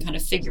back and kind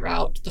of figure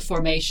out the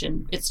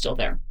formation, it's still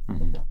there.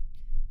 Mm-hmm.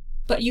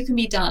 But you can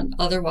be done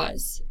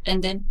otherwise,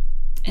 and then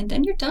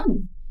you're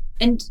done.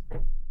 And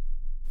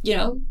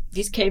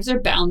these caves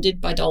are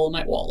bounded by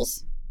dolomite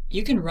walls.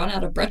 You can run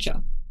out of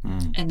breccia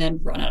and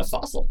then run out of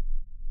fossil.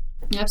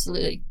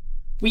 Absolutely.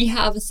 We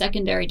have a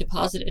secondary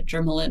deposit at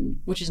Drimolen,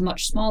 which is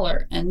much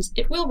smaller, and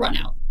it will run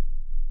out.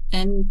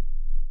 And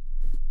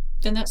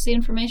then that's the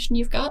information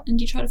you've got, and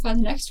you try to find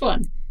the next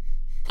one.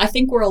 I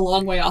think we're a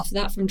long way off of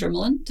that from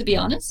Drimolen, to be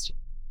honest.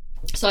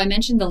 So I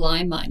mentioned the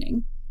lime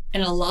mining,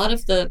 and a lot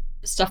of the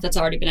stuff that's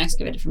already been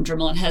excavated from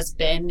Drimolen has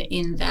been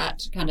in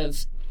that kind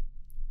of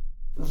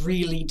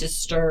really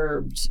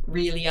disturbed,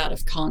 really out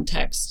of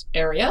context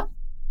area,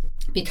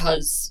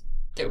 because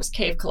there was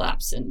cave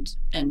collapse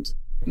and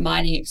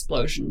mining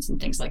explosions and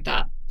things like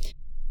that.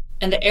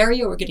 And the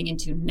area we're getting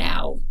into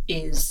now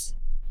is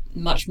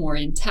much more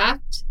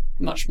intact,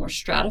 much more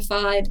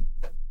stratified,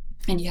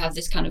 and you have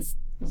this kind of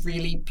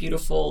really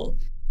beautiful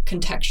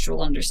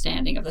contextual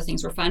understanding of the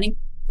things we're finding.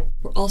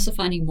 We're also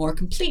finding more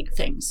complete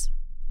things.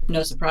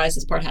 No surprise,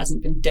 this part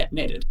hasn't been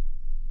detonated.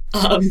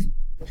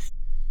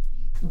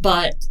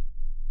 But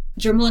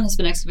Drimolen has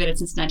been excavated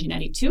since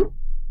 1992.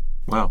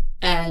 Wow.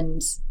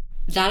 And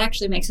that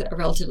actually makes it a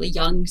relatively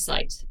young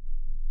site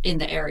in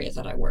the area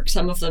that I work.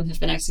 Some of them have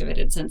been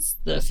excavated since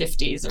the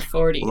 50s or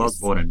 40s. Well, I was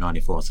born in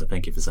 94, so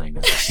thank you for saying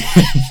that.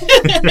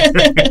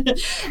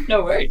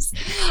 No worries.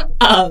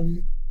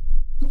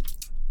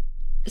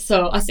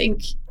 So I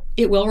think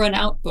it will run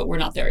out, but we're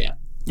not there yet.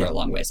 we're a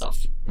long ways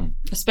off.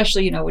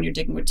 Especially, when you're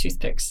digging with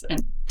toothpicks and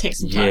it takes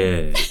some time.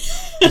 Yeah.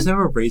 Is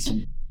there a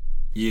reason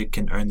you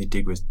can only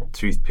dig with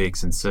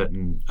toothpicks and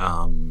certain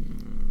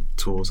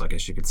tools, I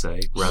guess you could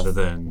say, rather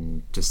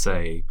than just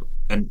say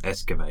an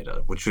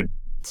excavator, which would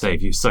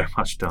save you so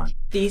much time?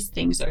 These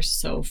things are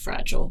so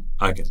fragile.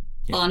 Okay.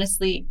 Yeah.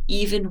 Honestly,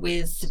 even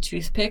with the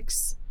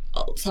toothpicks,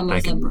 some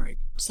of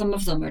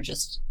them are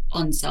just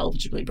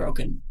unsalvageably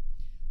broken.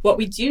 What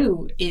we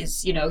do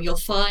is, you'll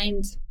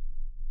find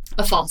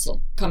a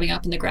fossil coming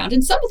up in the ground,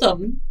 and some of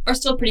them are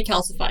still pretty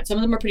calcified. Some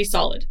of them are pretty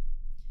solid.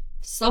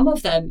 Some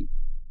of them,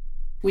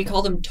 we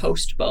call them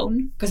toast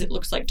bone because it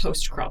looks like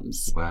toast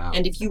crumbs. Wow.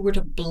 And if you were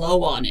to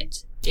blow on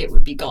it, it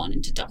would be gone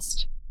into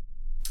dust.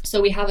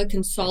 So we have a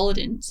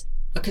consolidant,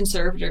 a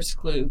conservator's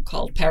glue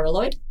called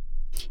paraloid,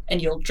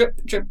 and you'll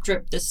drip, drip,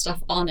 drip this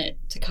stuff on it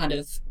to kind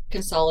of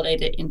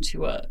consolidate it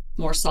into a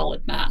more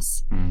solid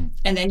mass.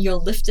 And then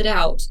you'll lift it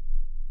out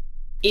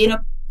in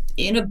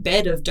a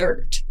bed of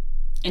dirt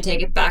and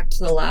take it back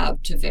to the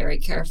lab to very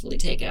carefully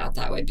take it out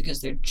that way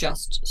because they're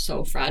just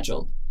so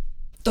fragile.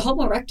 The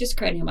Homo erectus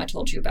cranium I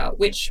told you about,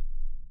 which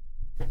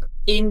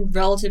in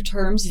relative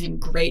terms is in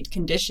great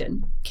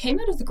condition, came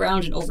out of the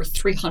ground in over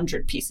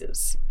 300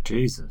 pieces.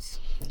 Jesus.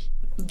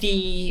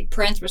 The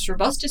Paranthropus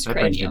robustus that cranium. That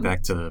brings you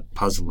back to the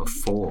puzzle of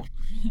 4.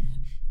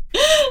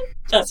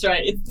 That's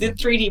right. It's the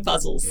 3D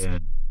puzzles. Yeah.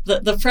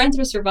 The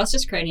Paranthropus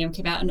robustus cranium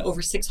came out in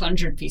over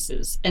 600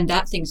 pieces, and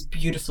that thing's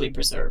beautifully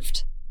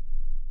preserved.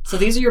 So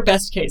these are your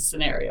best case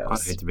scenarios.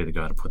 I'd hate to be the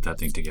guy to put that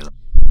thing together.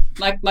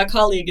 My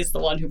colleague is the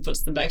one who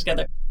puts them back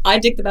together. I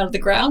dig them out of the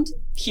ground.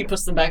 He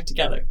puts them back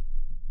together.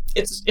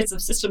 It's a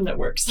system that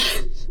works.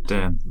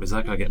 Damn, is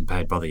that guy getting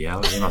paid by the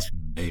hour? He must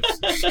be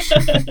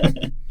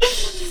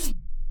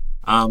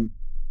on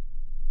heaps.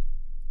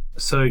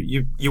 So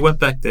you went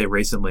back there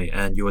recently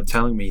and you were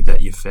telling me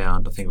that you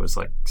found, I think it was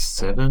like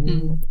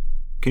 7.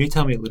 Can you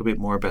tell me a little bit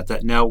more about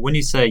that? Now, when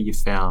you say you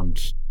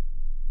found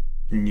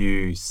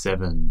new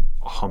 7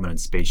 hominin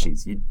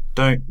species, you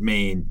don't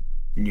mean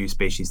new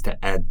species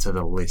to add to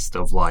the list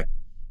of like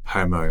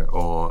Homo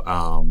or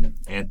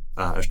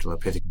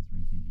Australopithecus. You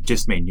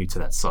just mean new to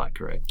that site,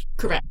 correct?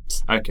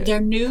 Correct. Okay. They're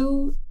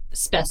new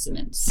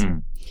specimens.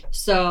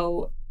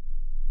 So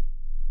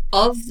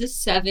of the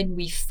 7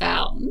 we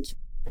found,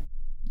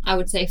 I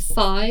would say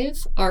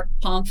 5 are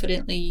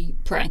confidently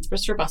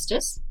Paranthropus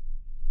robustus,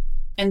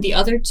 and the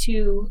other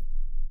 2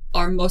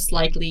 are most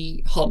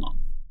likely Homo.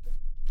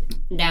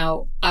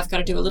 Now, I've got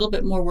to do a little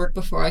bit more work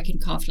before I can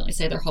confidently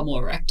say they're Homo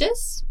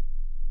erectus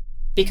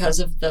because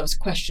of those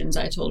questions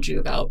I told you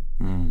about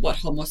what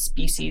Homo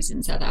species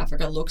in South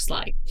Africa looks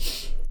like.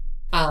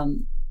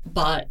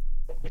 But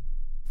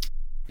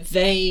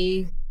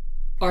they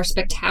are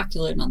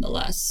spectacular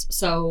nonetheless.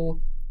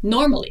 So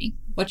normally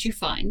what you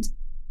find,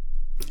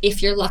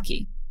 if you're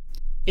lucky,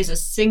 is a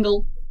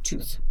single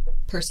tooth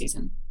per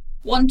season.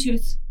 1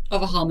 tooth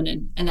of a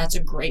hominin, and that's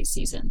a great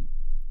season.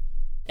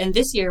 And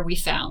this year we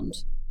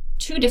found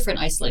 2 different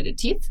isolated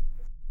teeth,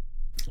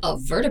 a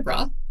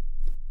vertebra,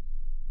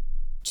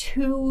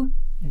 2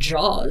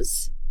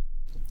 jaws,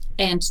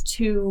 and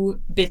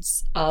 2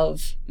 bits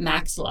of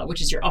maxilla,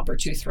 which is your upper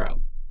tooth row.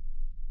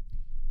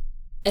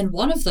 And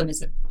one of them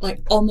is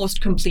like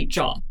almost complete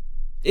jaw.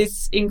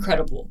 It's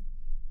incredible.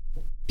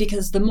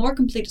 Because the more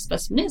complete a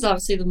specimen is,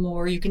 obviously, the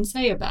more you can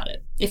say about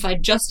it. If I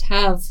just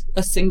have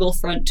a single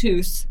front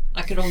tooth,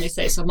 I could only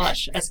say so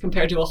much as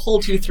compared to a whole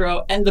tooth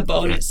row and the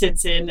bone it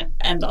sits in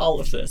and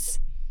all of this.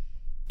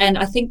 And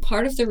I think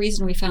part of the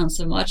reason we found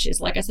so much is,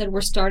 like I said,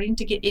 we're starting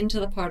to get into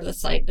the part of the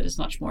site that is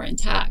much more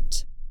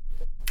intact.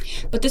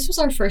 But this was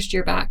our first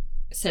year back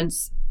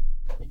since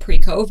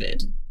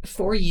pre-COVID.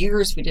 4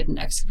 years we didn't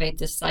excavate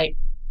this site.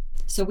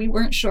 So we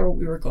weren't sure what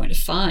we were going to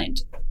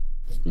find.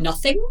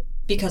 Nothing,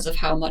 because of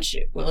how much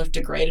it will have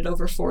degraded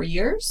over 4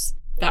 years.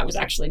 That was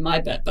actually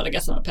my bet, but I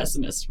guess I'm a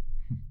pessimist.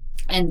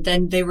 And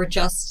then they were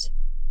just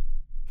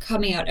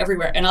coming out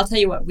everywhere. And I'll tell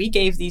you what, we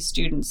gave these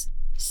students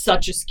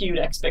such a skewed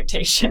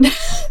expectation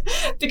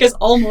because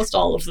almost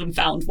all of them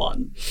found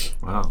one.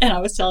 Wow. And I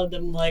was telling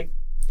them, like,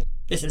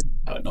 this is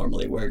how it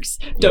normally works.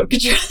 Don't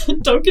get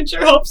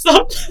your hopes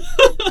up.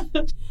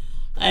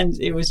 And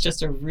it was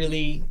just a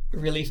really,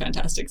 really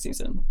fantastic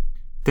season.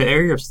 The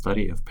area of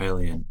study of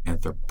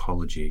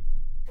paleoanthropology,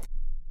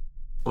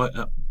 when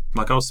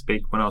I was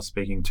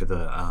speaking to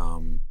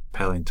the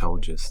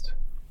paleontologist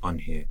on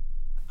here,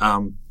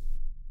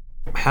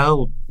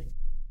 how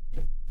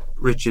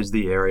rich is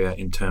the area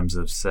in terms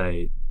of,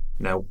 say,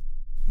 now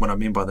what I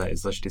mean by that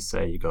is, let's just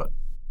say you got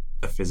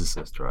a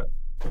physicist, right?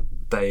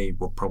 They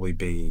will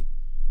probably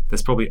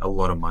there's probably a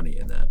lot of money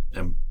in that,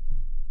 and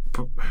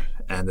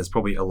there's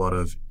probably a lot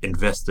of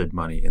invested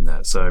money in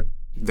that. So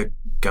the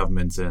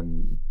governments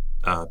and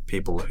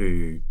people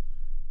who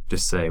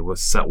just say will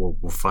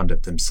fund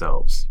it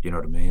themselves. You know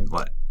what I mean?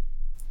 Like,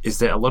 is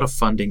there a lot of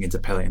funding into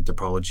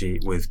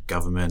paleoanthropology with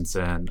governments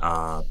and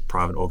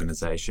private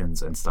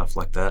organizations and stuff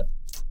like that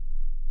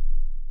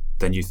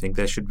than you think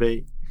there should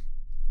be?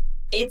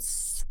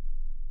 It's,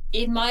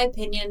 in my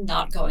opinion,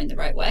 not going the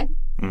right way.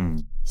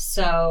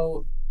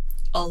 So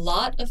a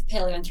lot of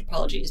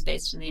paleoanthropology is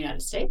based in the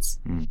United States.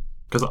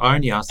 Because I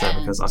only ask that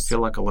because I feel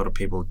like a lot of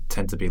people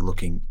tend to be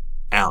looking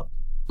out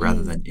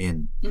rather than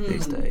in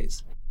these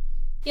days.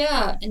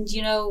 Yeah, and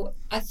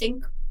I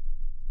think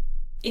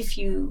if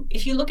you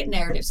look at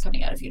narratives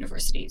coming out of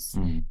universities,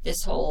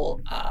 this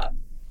whole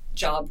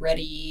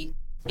job-ready,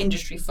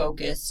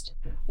 industry-focused,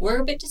 we're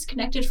a bit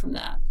disconnected from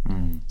that.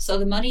 So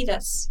the money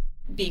that's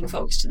being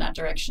focused in that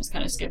direction is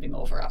kind of skipping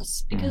over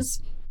us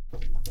because,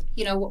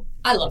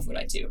 I love what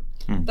I do,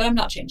 but I'm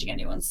not changing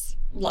anyone's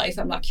life.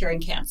 I'm not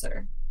curing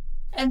cancer.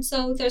 And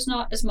so there's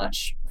not as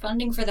much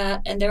funding for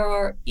that. And there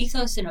are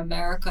ethos in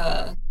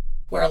America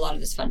where a lot of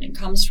this funding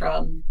comes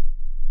from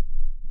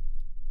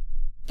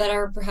that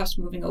are perhaps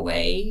moving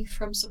away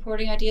from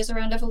supporting ideas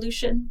around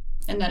evolution.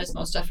 And that is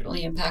most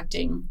definitely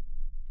impacting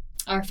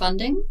our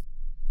funding.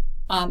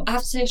 I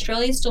have to say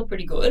Australia is still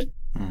pretty good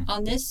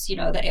on this. The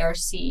ARC,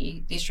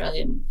 the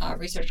Australian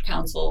Research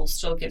Council,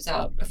 still gives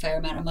out a fair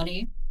amount of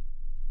money.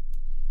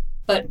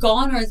 But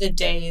gone are the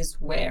days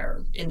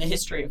where, in the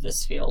history of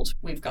this field,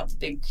 we've got the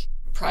big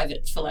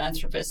private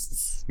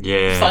philanthropists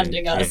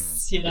funding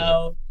us,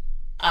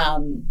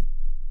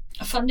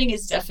 Funding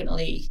is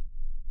definitely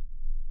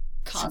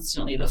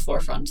constantly the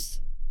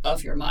forefront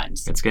of your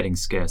minds. It's getting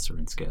scarcer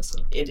and scarcer.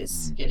 It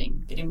is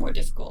getting more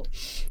difficult.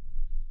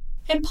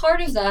 And part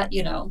of that,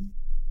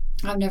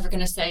 I'm never going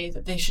to say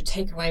that they should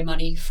take away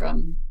money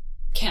from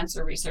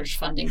cancer research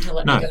funding to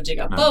let me go dig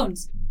up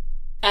bones.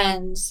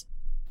 And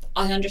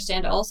I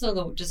understand also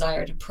the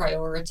desire to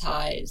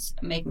prioritize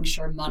making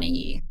sure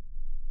money...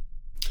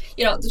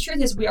 the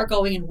truth is we are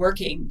going and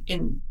working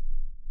in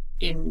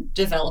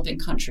developing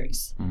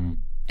countries.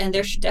 And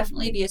there should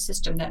definitely be a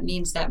system that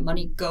means that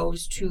money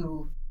goes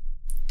to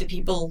the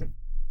people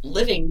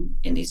living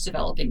in these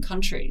developing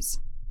countries.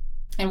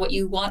 And what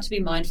you want to be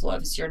mindful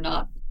of is you're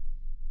not,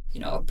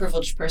 a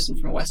privileged person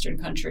from a Western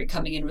country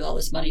coming in with all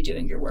this money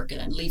doing your work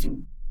and then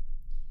leaving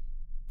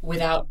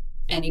without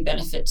any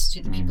benefits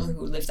to the people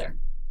who live there.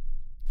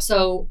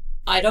 So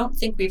I don't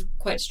think we've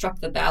quite struck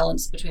the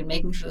balance between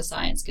making sure the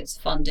science gets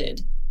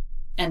funded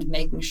and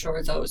making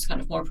sure those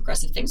kind of more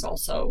progressive things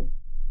also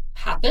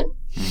happen.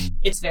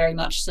 It's very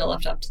much still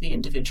left up to the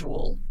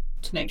individual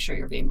to make sure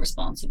you're being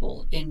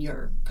responsible in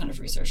your kind of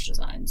research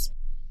designs.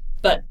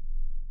 But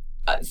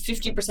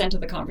 50%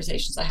 of the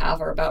conversations I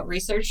have are about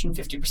research and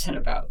 50%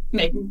 about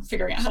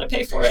figuring out how to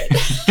pay for it.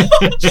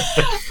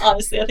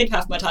 Honestly, I think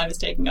half my time is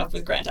taken up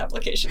with grant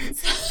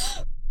applications.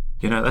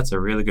 That's a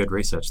really good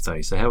research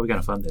study. So how are we going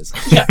to fund this?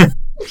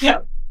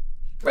 Yeah.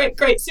 Right,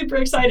 great, super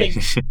exciting.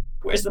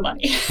 Where's the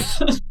money?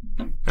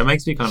 It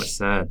makes me kind of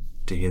sad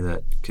to hear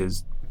that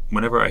because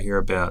whenever I hear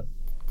about,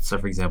 so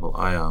for example,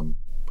 I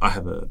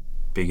have a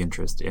big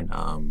interest in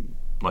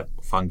like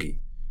fungi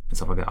and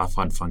stuff like that. I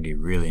find fungi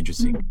really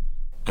interesting.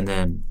 And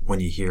then when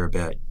you hear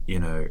about,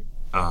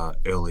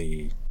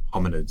 early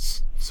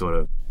hominids sort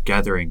of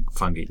gathering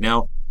fungi.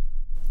 Now,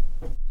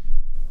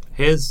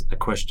 here's a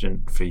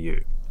question for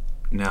you.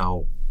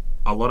 Now,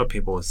 a lot of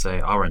people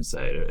say, I won't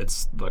say it,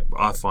 it's like,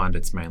 I find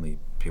it's mainly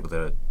people that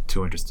are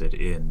too interested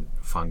in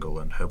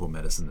fungal and herbal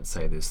medicine that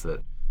say this, that,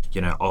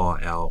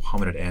 our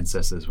hominid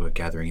ancestors were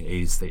gathering and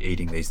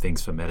eating these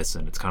things for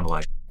medicine. It's kind of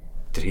like,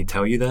 did he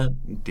tell you that?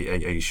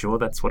 Are you sure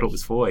that's what it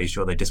was for? Are you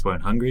sure they just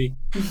weren't hungry?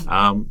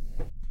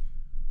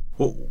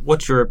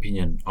 What's your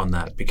opinion on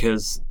that?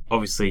 Because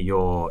obviously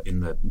you're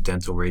in the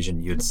dental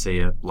region, you'd see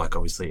it like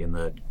obviously in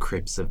the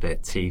crypts of their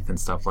teeth and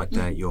stuff like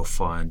that. You'll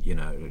find,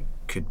 it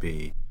could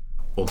be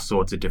all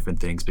sorts of different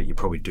things, but you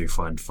probably do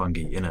find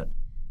fungi in it.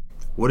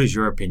 What is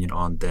your opinion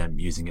on them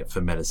using it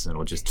for medicine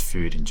or just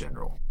food in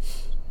general?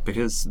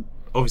 Because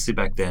obviously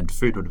back then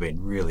food would have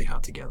been really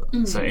hard to gather.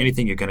 So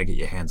anything you're going to get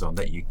your hands on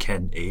that you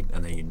can eat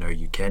and that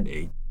you can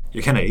eat,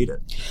 you're going to eat it.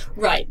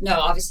 Right. No,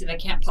 obviously they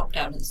can't pop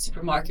down to the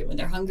supermarket when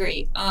they're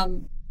hungry.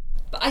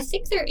 But I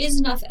think there is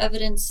enough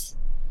evidence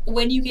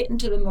when you get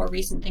into the more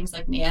recent things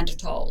like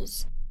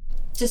Neanderthals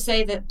to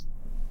say that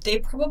they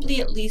probably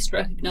at least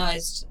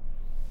recognized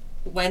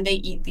when they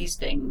eat these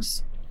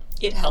things,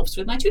 it helps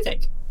with my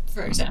toothache,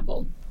 for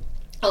example.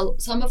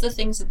 Some of the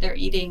things that they're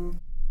eating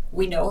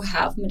we know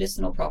have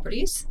medicinal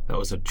properties. That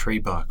was a tree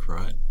bark,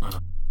 right?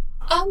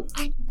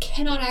 I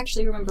cannot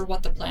actually remember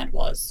what the plant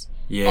was.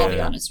 Yeah. I'll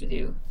be honest with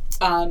you.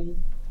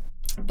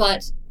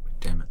 But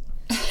damn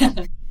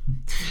it.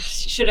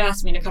 Should have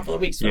asked me in a couple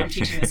of weeks when I'm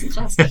teaching this in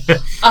class.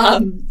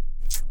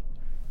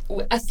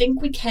 I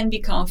think we can be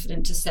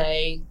confident to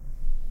say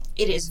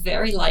it is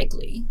very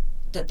likely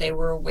that they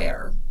were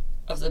aware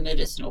of the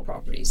medicinal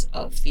properties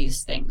of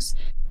these things.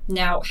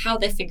 Now, how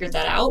they figured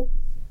that out,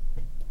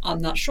 I'm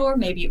not sure.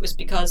 Maybe it was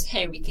because,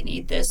 hey, we can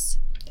eat this.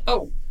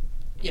 Oh,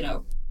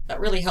 that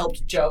really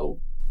helped Joe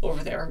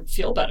over there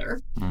feel better.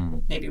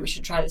 Maybe we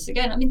should try this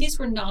again. I mean, these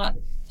were not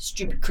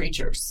stupid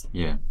creatures.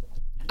 Yeah.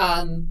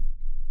 And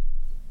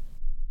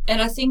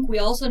I think we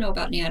also know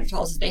about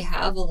Neanderthals is they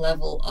have a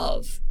level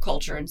of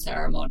culture and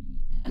ceremony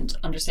and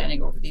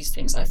understanding over these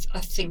things. I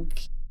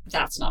think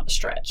that's not a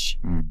stretch.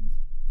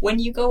 When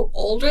you go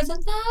older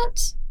than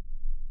that,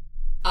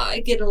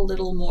 I get a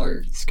little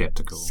more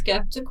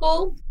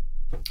skeptical.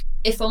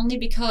 if only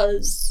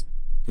because...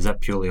 Is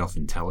that purely off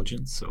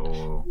intelligence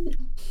or?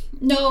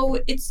 No,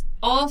 it's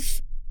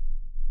off.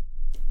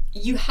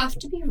 You have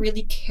to be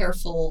really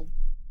careful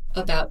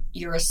about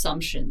your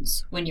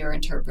assumptions when you're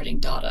interpreting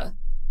data,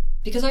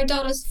 because our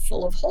data is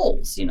full of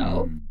holes.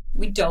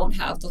 We don't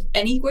have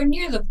anywhere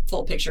near the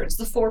full picture. It's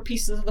the 4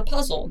 pieces of the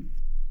puzzle.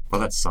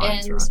 Well, that's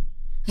science, and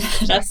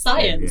right? That's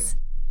science.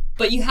 Yeah.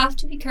 But you have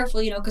to be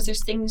careful, because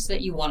there's things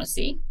that you want to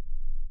see.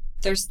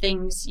 There's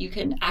things you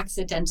can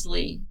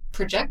accidentally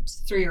project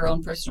through your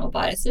own personal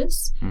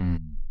biases.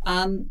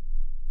 And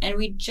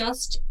we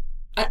just,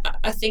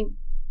 I think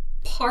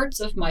parts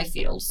of my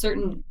field,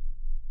 certain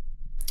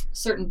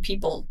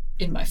people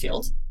in my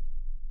field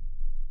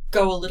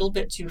go a little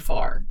bit too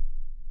far.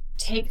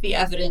 Take the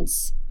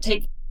evidence,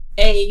 take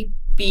A,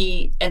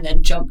 B, and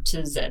then jump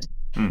to Z,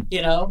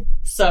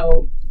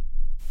 So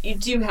you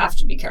do have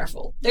to be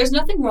careful. There's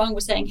nothing wrong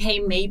with saying, hey,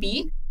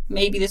 maybe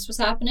this was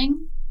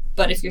happening.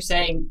 But if you're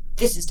saying,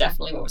 this is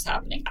definitely what was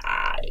happening,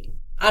 I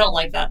don't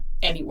like that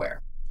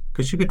anywhere.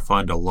 Because you could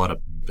find a lot of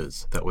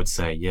papers that would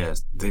say,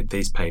 yes,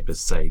 these papers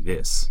say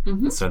this,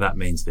 so that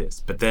means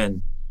this. But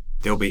then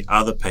there'll be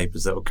other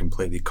papers that will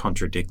completely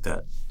contradict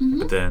that.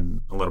 But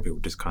then a lot of people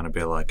just kind of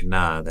be like,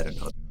 nah, they don't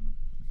know.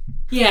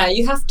 Yeah,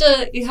 you have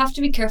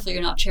to be careful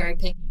you're not cherry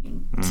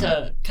picking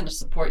to kind of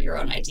support your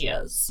own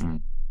ideas.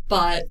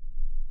 But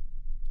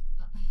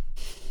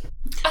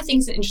I think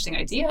it's an interesting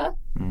idea.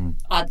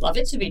 I'd love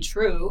it to be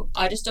true.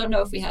 I just don't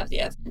know if we have the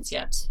evidence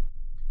yet.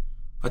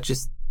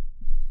 It's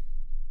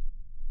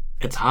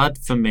hard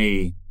for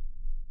me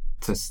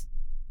to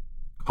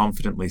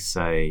confidently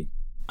say,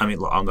 I mean,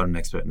 look, I'm not an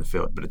expert in the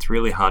field, but it's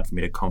really hard for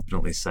me to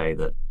confidently say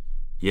that,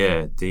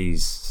 yeah,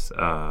 these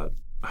Homo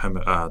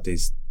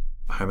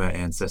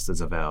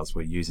ancestors of ours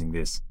were using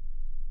this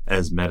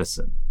as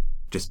medicine,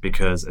 just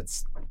because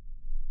it's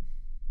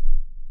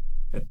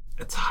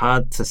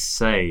hard to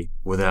say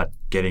without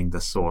getting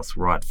the source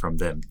right from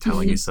them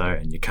telling you so,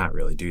 and you can't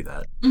really do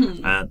that.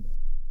 And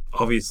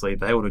obviously,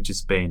 they would have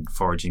just been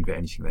foraging for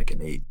anything they can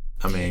eat.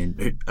 I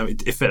mean,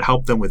 if it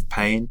helped them with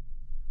pain,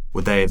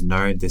 would they have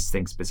known this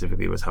thing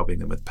specifically was helping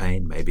them with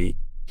pain? Maybe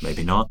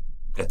not.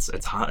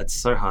 It's hard. It's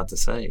so hard to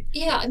say.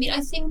 Yeah, I mean,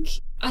 I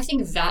think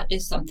that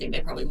is something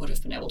they probably would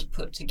have been able to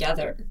put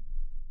together.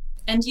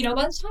 And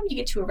by the time you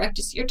get to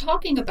Erectus, you're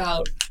talking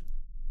about,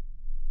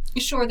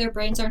 sure, their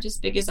brains aren't as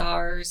big as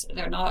ours.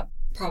 They're not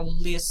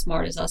probably as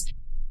smart as us,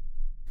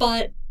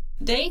 but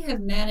they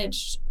have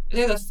managed.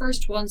 They're the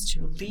first ones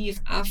to leave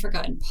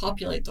Africa and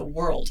populate the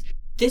world.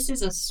 This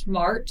is a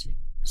smart,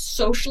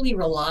 socially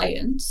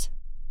reliant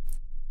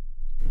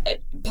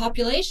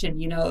population.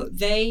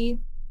 They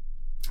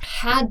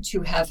had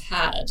to have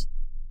had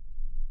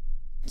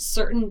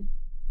certain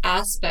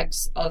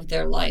aspects of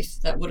their life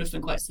that would have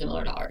been quite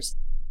similar to ours.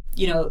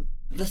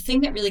 The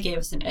thing that really gave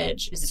us an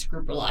edge is this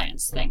group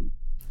reliance thing.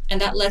 And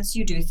that lets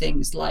you do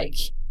things like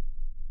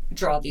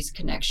draw these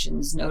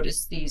connections,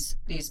 notice these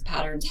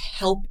patterns,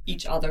 help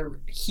each other,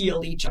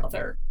 heal each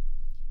other.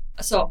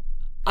 So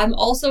I'm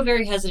also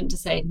very hesitant to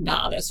say,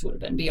 nah, this would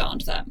have been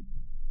beyond them.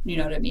 You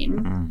know what I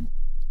mean?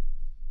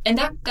 And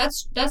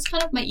that's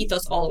kind of my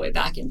ethos all the way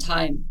back in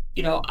time.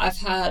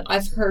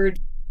 I've heard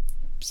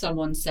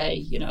someone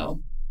say,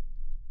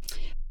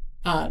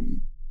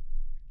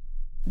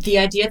 the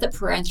idea that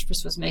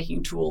Paranthropus was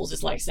making tools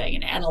is like saying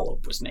an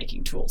antelope was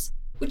making tools,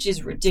 which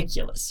is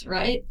ridiculous,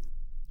 right?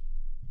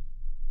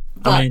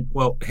 But, I mean,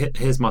 well,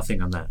 here's my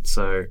thing on that.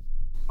 So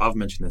I've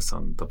mentioned this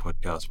on the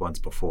podcast once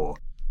before.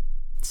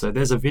 So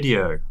there's a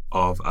video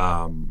of,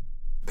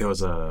 there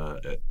was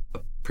I'm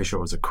pretty sure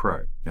it was a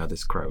crow. Now,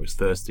 this crow was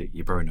thirsty.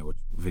 You probably know which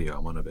video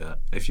I'm on about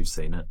if you've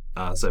seen it.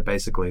 So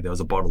basically, there was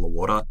a bottle of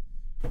water,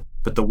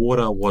 but the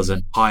water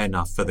wasn't high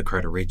enough for the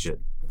crow to reach it.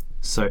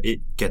 So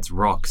it gets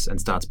rocks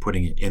and starts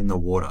putting it in the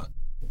water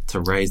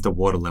to raise the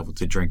water level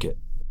to drink it.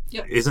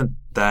 Yep. Isn't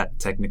that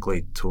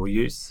technically tool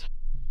use?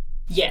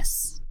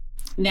 Yes.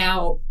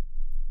 Now,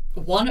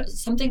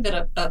 something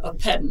that a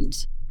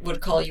pedant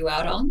would call you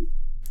out on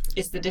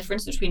is the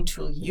difference between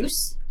tool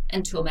use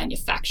and tool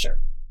manufacture,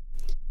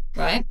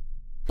 right?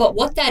 But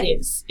what that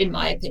is, in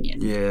my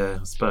opinion, yeah,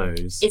 I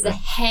suppose, is a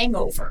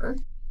hangover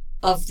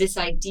of this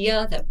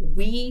idea that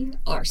we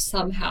are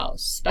somehow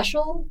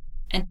special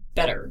and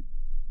better.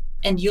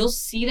 And you'll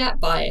see that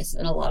bias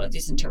in a lot of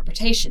these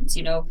interpretations,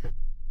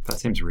 That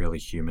seems really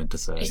human to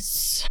say.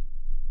 It's,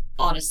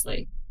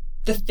 honestly,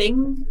 the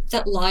thing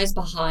that lies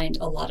behind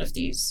a lot of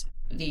these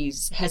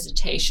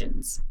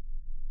hesitations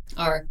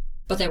are,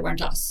 but they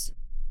weren't us.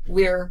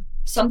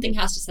 Something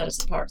has to set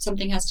us apart.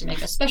 Something has to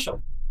make us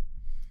special.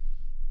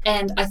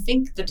 And I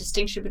think the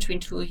distinction between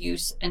tool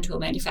use and tool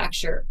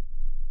manufacture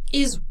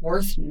is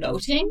worth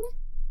noting,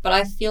 but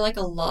I feel like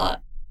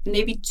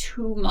maybe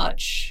too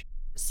much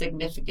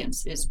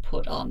significance is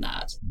put on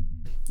that.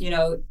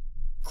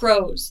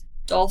 Crows,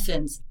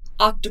 dolphins,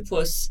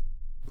 octopus,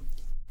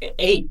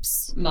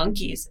 apes,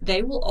 monkeys,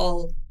 they will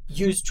all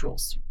use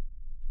tools.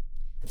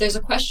 There's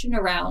a question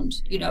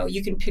around,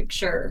 you can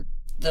picture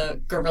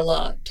the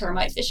gorilla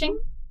termite fishing.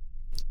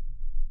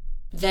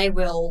 They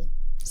will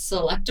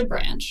select a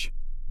branch,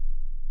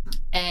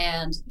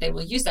 and they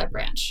will use that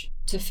branch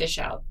to fish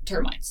out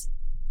termites.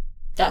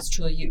 That's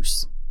tool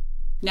use.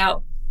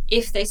 Now,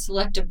 if they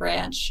select a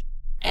branch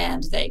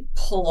and they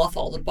pull off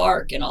all the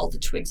bark and all the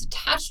twigs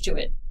attached to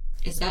it,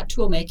 is that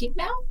tool making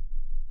now?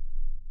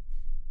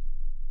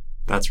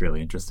 That's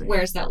really interesting.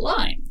 Where's that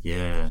line?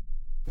 Yeah.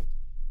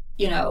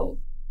 You know,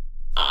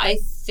 I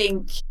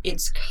think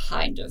it's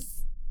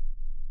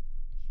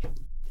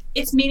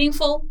it's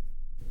meaningful,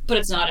 but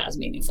it's not as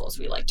meaningful as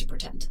we like to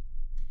pretend.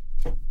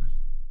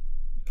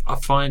 I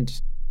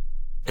find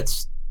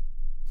it's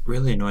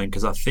really annoying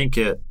because I think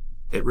it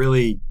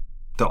really,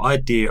 the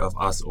idea of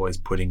us always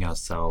putting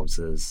ourselves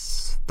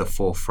as the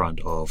forefront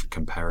of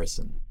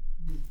comparison,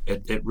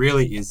 it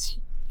really is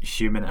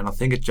human, and I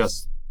think it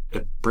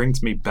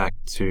brings me back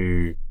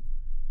to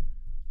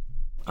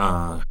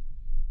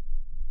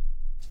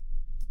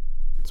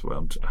it's what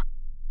I'm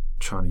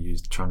trying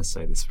to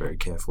say this very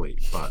carefully,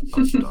 but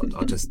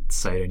I'll just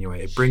say it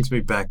anyway. It brings me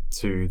back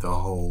to the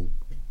whole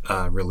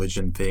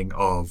religion thing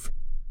of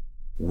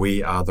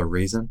we are the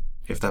reason,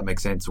 if that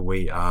makes sense.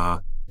 We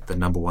are the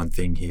number one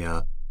thing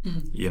here.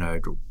 You know,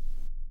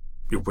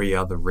 we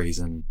are the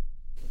reason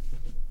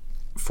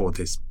for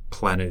this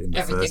planet in the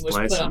Everything first was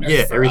place. put on Earth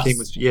Yeah, for everything us.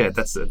 was. Yeah,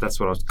 that's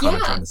what I was kind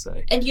of trying to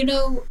say. And you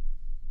know,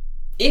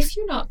 if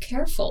you're not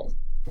careful,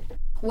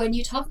 when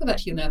you talk about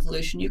human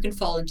evolution, you can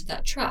fall into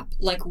that trap.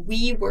 Like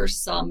we were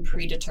some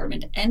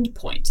predetermined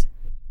endpoint,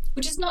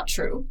 which is not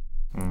true.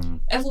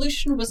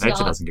 Evolution was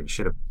Nature doesn't give a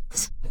shit about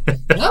this.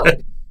 No.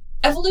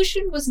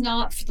 Evolution was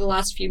not, for the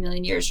last few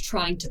million years,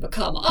 trying to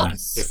become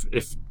us.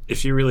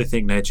 If you really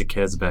think nature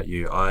cares about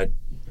you, I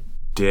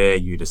dare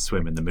you to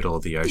swim in the middle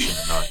of the ocean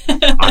at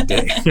night. I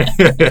dare you.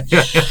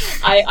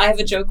 I have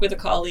a joke with a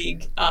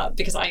colleague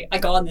because I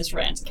go on this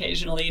rant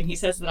occasionally, and he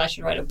says that I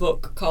should write a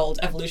book called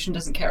Evolution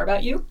Doesn't Care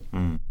About You.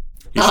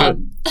 You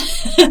should.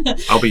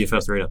 I'll be your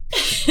first reader.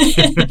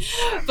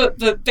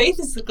 but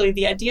basically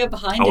the idea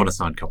behind I want a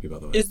signed copy, by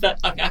the way. is that,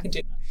 okay, I can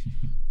do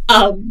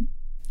that.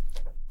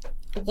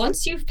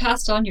 Once you've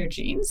passed on your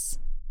genes,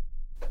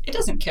 it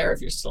doesn't care if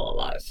you're still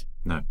alive.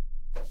 No.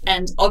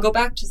 And I'll go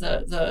back to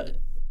the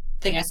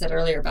thing I said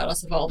earlier about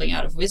us evolving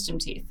out of wisdom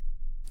teeth.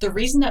 The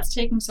reason that's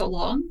taking so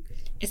long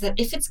is that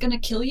if it's going to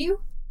kill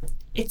you,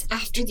 it's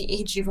after the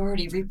age you've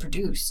already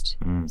reproduced.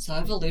 So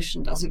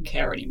evolution doesn't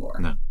care anymore.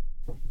 No.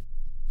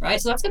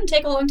 Right? So that's going to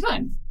take a long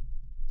time.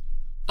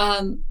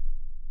 And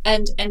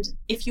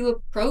if you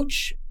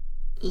approach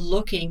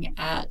looking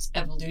at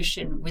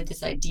evolution with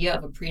this idea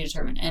of a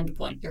predetermined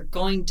endpoint, you're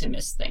going to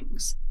miss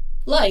things.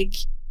 Like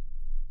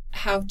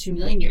how 2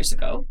 million years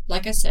ago,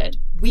 like I said,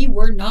 we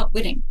were not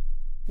winning.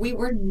 We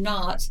were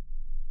not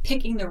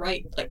picking the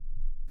right, like,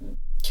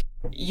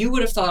 you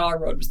would have thought our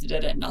road was the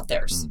dead end, not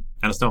theirs.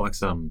 And it's not like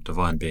some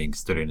divine being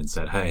stood in and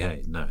said,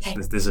 hey, no,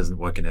 this isn't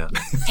working out.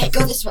 Hey,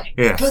 go this way.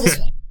 Yeah. Go this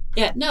way.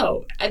 Yeah,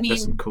 no, I mean,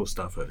 there's some cool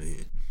stuff over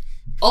here.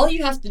 All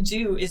you have to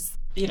do is,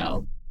 you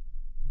know,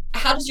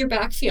 how does your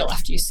back feel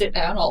after you sit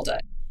down all day?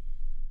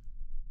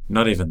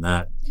 Not even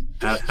that.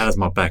 How does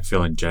my back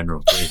feel in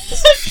general?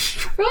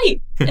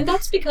 Right. And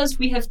that's because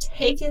we have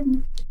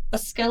taken a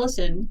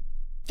skeleton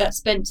that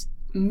spent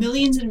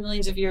millions and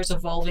millions of years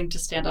evolving to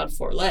stand on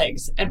 4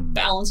 legs and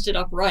balanced it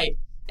upright.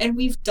 And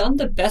we've done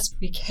the best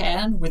we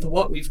can with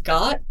what we've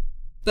got.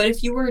 But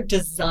if you were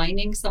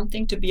designing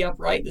something to be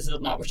upright, this is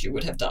not what you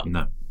would have done.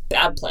 No.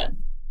 Bad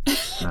plan.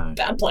 No.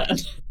 Bad plan.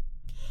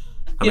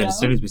 I mean, as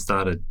soon as we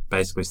started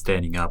basically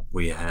standing up,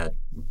 we had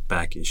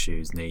back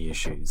issues, knee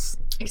issues.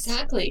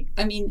 Exactly.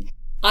 I mean,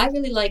 I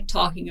really like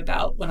talking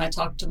about, when I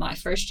talk to my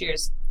first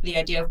years, the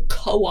idea of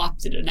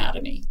co-opted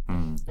anatomy.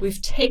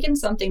 We've taken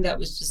something that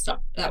was just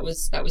that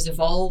was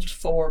evolved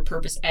for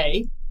purpose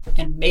A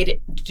and made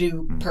it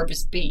do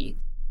purpose B.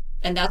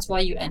 And that's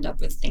why you end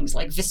up with things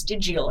like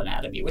vestigial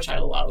anatomy, which I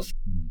love,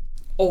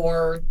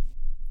 or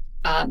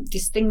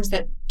these things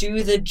that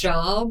do the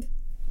job,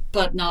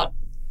 but not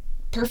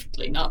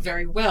perfectly, not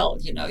very well.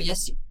 You know,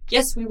 yes,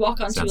 we walk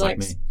on 2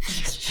 legs.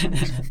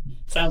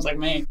 Sounds like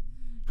me.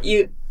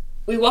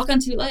 We walk on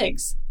 2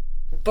 legs,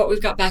 but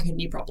we've got back and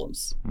knee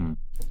problems.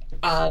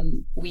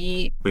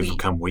 We've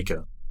become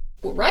weaker.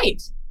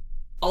 Right.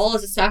 All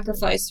as a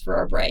sacrifice for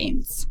our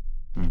brains.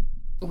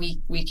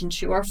 We can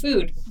chew our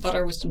food, but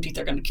our wisdom teeth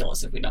are going to kill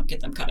us if we don't get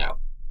them cut out.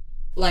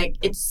 Like,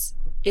 it's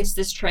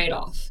this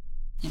trade-off,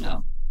 you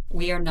know.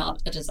 We are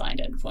not a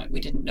designed endpoint. We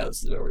didn't know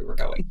this is where we were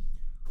going.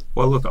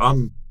 Well, look,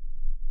 I'm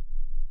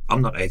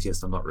not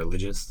atheist, I'm not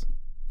religious,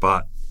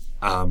 but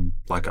I'm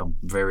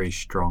very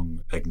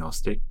strong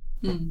agnostic.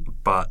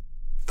 But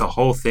the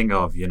whole thing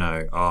of, you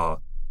know,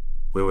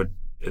 we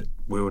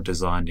were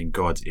designed in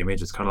God's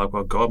image, it's kind of like,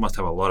 well, God must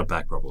have a lot of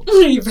back problems.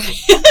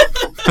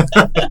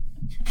 Right.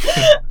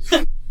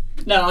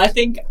 No, I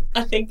think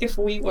if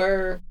we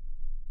were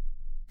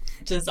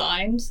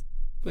designed,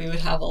 we would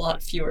have a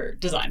lot fewer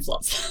design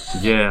flaws.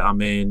 Yeah, I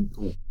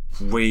mean,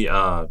 we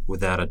are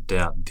without a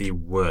doubt the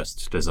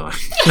worst design.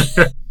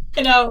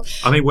 You know,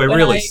 I mean, we're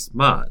really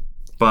smart,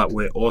 but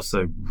we're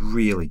also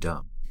really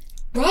dumb.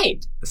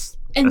 Right.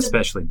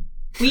 Especially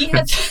We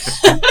have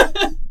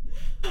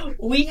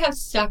we have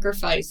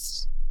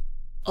sacrificed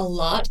a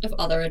lot of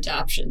other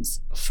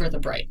adaptions for the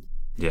brain.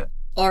 Yeah.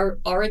 Our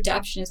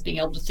adaptation is being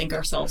able to think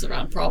ourselves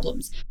around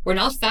problems. We're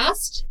not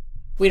fast.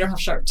 We don't have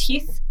sharp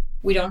teeth.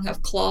 We don't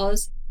have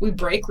claws. We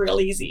break real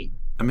easy.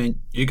 I mean,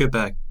 you go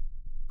back,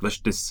 let's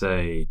just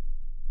say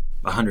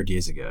 100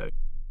 years ago,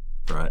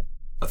 right?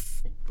 I'm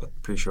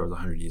pretty sure it was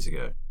 100 years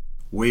ago.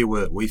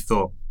 We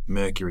thought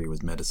mercury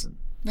was medicine.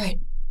 Right.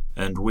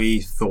 And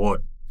we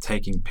thought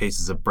taking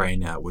pieces of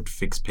brain out would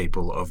fix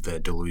people of their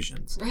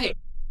delusions. Right.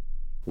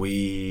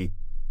 We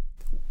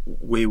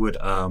would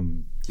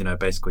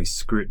basically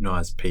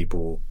scrutinize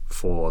people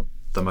for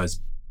the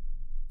most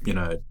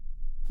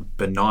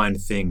benign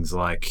things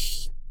like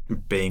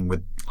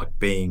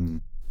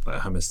being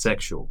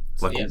homosexual.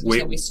 Like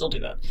we still do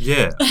that.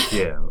 Yeah,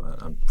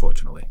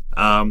 unfortunately.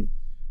 And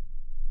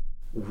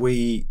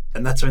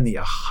that's only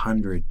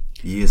 100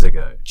 years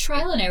ago.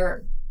 Trial and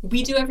error.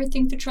 We do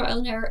everything through trial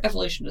and error.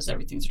 Evolution does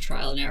everything through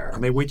trial and error. I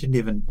mean,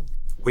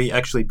 we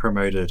actually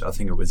promoted, I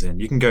think it was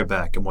you can go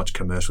back and watch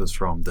commercials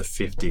from the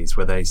 50s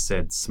where they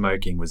said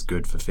smoking was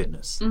good for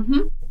fitness.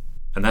 Mm-hmm.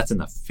 And that's in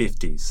the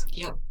 50s.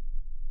 Yep.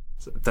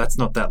 So that's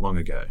not that long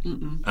ago.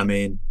 Mm-mm. I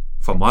mean,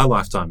 for my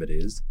lifetime it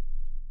is.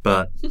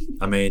 But,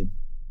 I mean,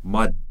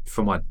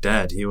 for my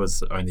dad, he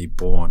was only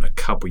born a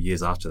couple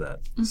years after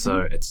that. Mm-hmm.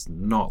 So it's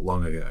not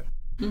long ago.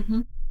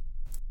 Mm-hmm.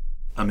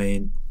 I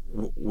mean,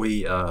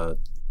 we are,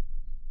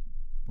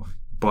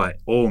 by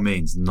all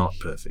means, not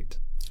perfect.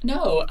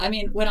 No, I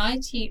mean, when I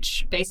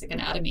teach basic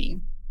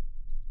anatomy,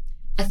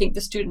 I think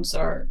the students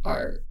are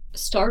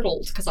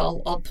startled because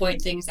I'll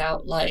point things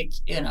out like,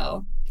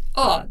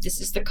 this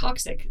is the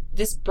coccyx.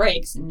 This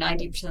breaks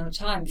 90% of the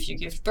time if you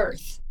give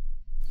birth.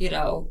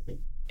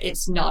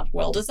 It's not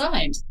well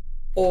designed.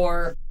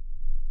 Or,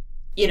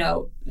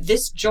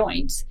 this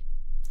joint,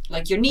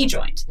 like your knee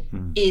joint,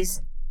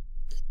 is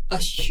a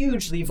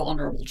hugely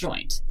vulnerable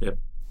joint. Yep.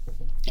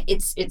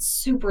 It's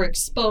super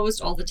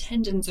exposed. All the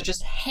tendons are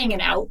just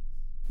hanging out,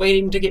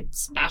 waiting to get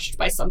smashed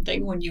by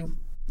something when you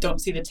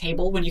don't see the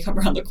table when you come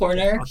around the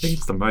corner. I think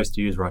it's the most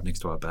used right next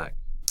to our back.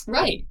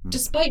 Right.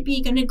 Despite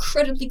being an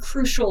incredibly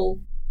crucial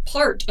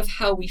part of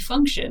how we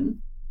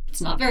function,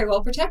 it's not very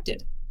well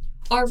protected.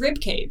 Our rib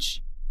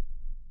cage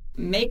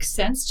makes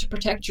sense to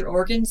protect your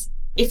organs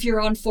if you're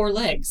on 4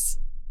 legs.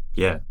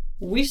 Yeah.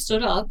 We've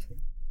stood up.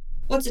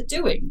 What's it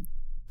doing?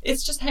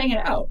 It's just hanging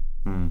out.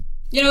 Mm.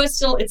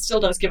 It still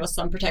does give us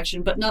some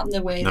protection, but not in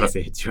the way Not if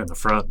it hits you in the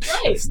front.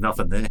 Right. There's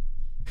nothing there.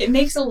 It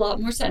makes a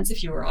lot more sense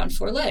if you were on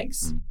 4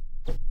 legs.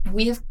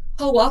 We have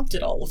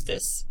co-opted all of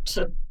this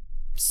to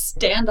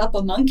stand up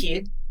a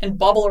monkey and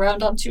bobble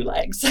around on 2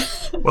 legs.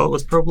 Well, it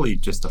was probably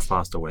just a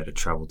faster way to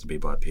travel to be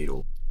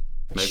bipedal.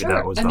 Maybe Sure.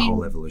 that was the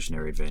whole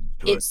evolutionary advantage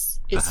to it,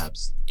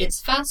 perhaps. It's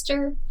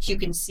faster. You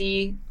can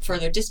see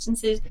further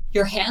distances.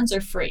 Your hands are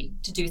free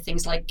to do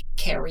things like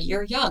carry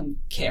your young,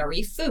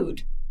 carry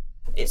food.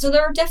 So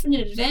there are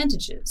definite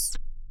advantages.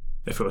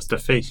 If it was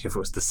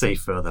to see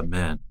further,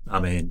 man,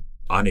 I mean,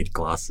 I need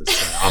glasses.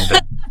 So I'm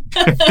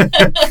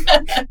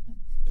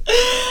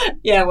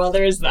Yeah, well,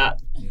 there is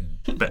that. Yeah.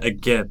 But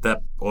again,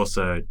 that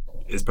also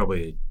is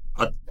probably...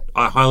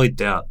 I highly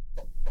doubt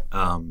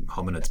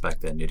hominids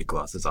back then needed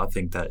glasses. I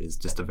think that is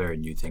just a very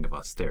new thing of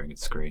us staring at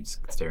screens,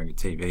 staring at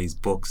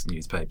TVs, books,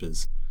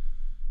 newspapers.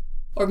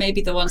 Or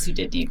maybe the ones who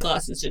did need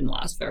glasses didn't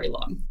last very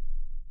long.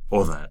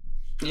 Or that.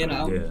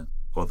 Yeah,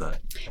 or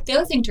that. The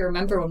other thing to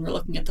remember when we're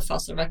looking at the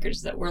fossil records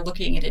is that we're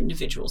looking at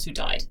individuals who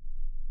died.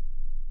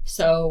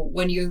 So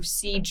when you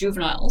see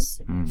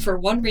juveniles, for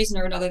one reason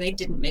or another, they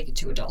didn't make it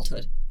to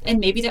adulthood. And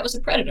maybe that was a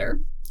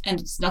predator,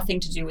 and it's nothing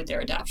to do with their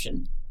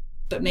adaptation.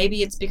 But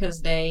maybe it's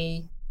because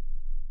they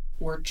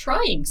were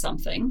trying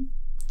something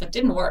that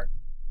didn't work.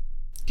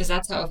 Because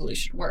that's how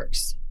evolution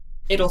works.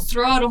 It'll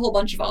throw out a whole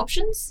bunch of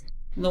options,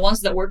 and the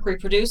ones that work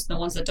reproduce, and the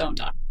ones that don't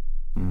die.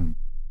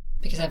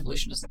 Because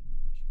evolution doesn't.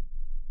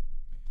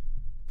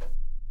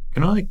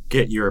 Can I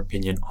get your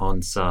opinion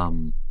on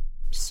some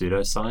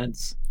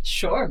pseudoscience?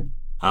 Sure.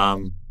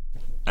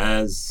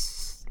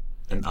 As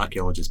an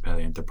archaeologist,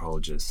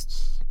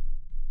 paleoanthropologist,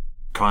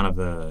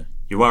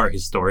 you are a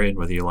historian,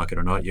 whether you like it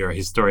or not. You're a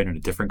historian in a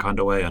different kind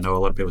of way. I know a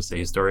lot of people see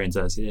historians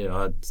as,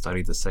 I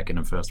studied the Second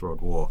and First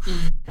World War.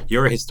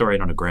 You're a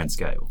historian on a grand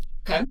scale.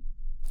 Okay.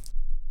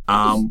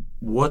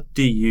 What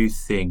do you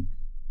think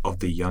of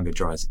the younger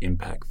dryas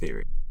impact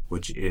theory?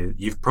 Which is,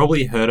 you've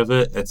probably heard of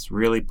it. It's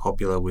really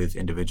popular with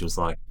individuals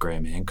like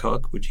Graham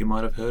Hancock, which you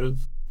might have heard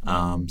of.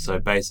 So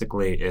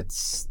basically,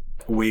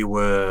 we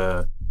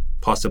were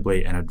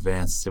possibly an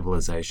advanced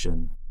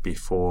civilization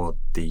before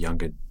the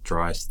younger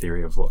dryas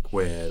theory of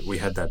where we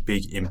had that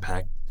big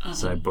impact.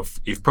 So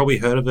you've probably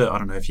heard of it. I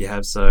don't know if you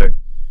have. So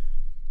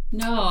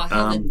no, I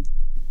haven't.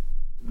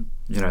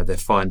 They're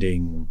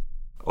finding,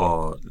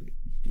 what's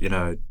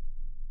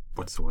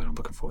the word I'm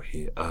looking for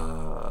here?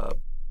 What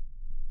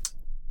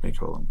do you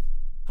call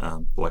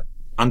them? Like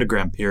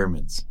underground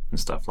pyramids and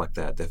stuff like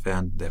that.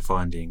 They're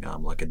finding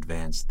like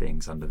advanced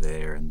things under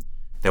there, and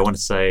they want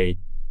to say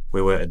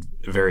we were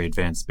very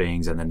advanced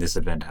beings, and then this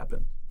event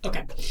happened.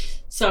 Okay,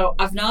 So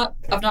I've not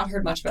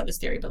heard much about this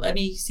theory, but let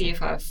me see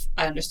if I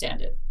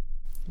understand it.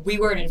 We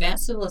were an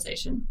advanced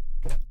civilization,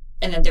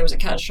 and then there was a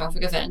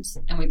catastrophic event,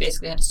 and we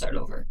basically had to start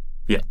over.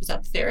 Yeah. Is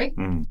that the theory?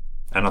 And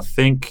I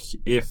think,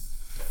 if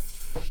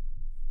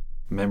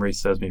memory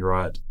serves me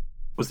right,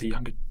 was the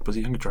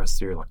younger Dryas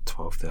theory like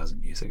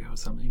 12,000 years ago or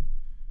something?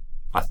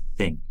 I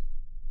think.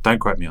 Don't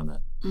quote me on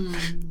that.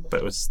 But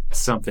it was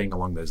something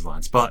along those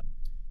lines. But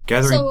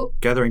gathering,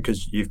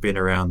 because you've been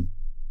around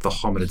the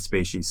hominid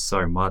species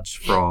so much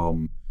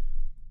from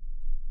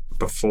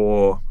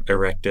before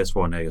Erectus.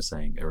 Well, now you're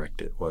saying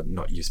Erectus. Well,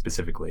 not you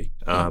specifically,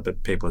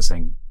 but people are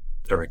saying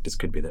Erectus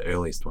could be the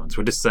earliest ones.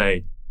 We'll just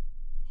say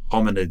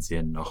hominids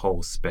in a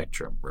whole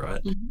spectrum,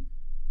 right?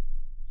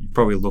 You've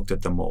probably looked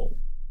at them all.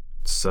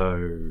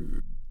 So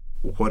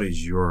what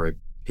is your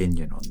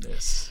opinion on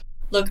this?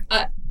 Look,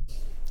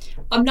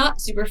 I'm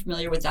not super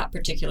familiar with that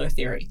particular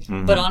theory,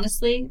 but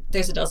honestly,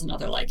 there's a dozen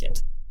other like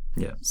it.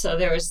 Yeah. So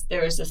there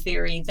is a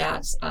theory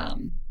that,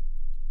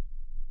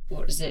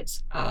 what is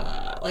it?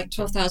 Like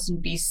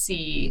 12,000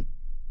 BC,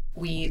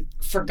 we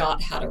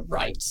forgot how to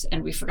write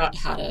and we forgot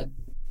how to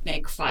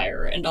make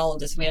fire and all of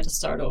this. And we had to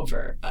start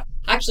over. I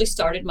actually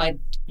started my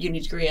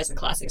uni degree as a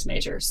classics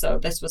major, so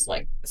this was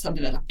like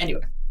something that,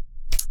 anyway.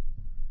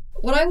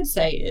 What I would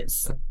say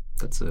is...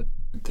 That's a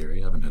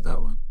theory. I haven't heard that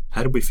one.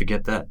 How did we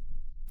forget that?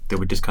 Did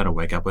we just kind of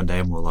wake up one day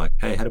and we're like,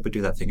 hey, how did we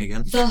do that thing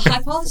again? The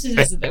hypothesis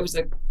is that there was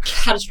a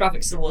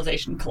catastrophic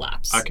civilization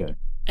collapse. Okay.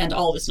 And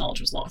all this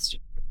knowledge was lost.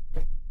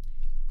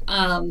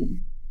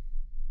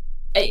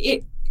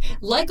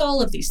 Like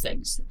all of these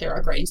things, there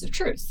are grains of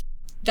truth.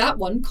 That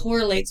one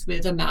correlates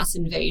with a mass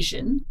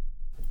invasion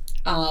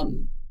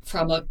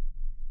from a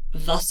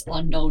thus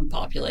unknown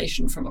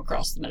population from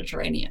across the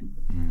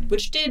Mediterranean,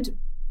 which did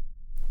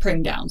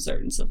bring down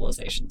certain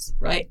civilizations,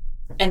 right?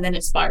 And then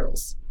it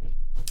spirals.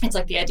 It's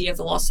like the idea of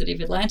the lost city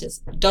of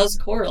Atlantis does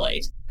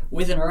correlate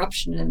with an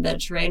eruption in the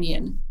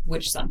Mediterranean,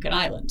 which sunk an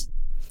island.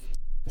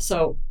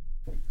 So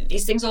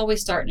these things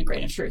always start in a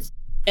grain of truth.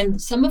 And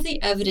some of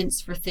the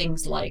evidence for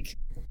things like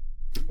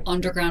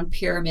underground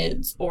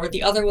pyramids, or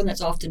the other one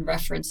that's often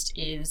referenced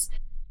is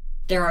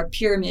there are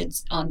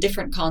pyramids on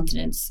different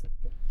continents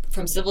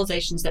from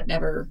civilizations that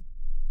never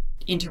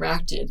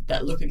interacted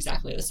that look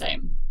exactly the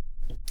same.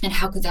 And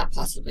how could that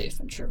possibly have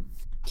been true?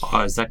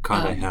 Is that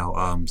kind of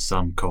how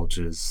some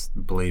cultures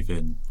believe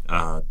in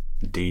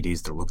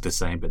deities that look the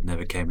same but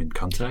never came in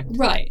contact?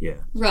 Right. Yeah.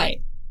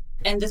 Right.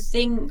 And the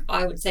thing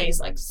I would say is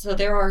like, so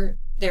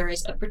there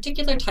is a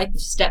particular type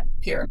of step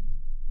pyramid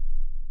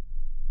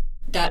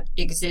that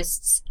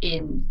exists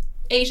in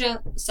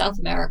Asia, South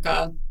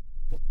America,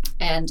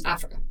 and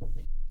Africa.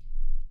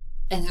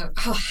 And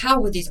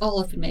how would these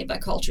all have been made by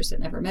cultures that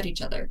never met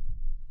each other?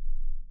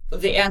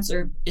 The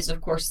answer is,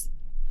 of course,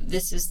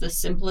 this is the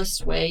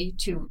simplest way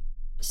to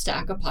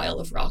stack a pile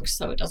of rocks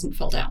so it doesn't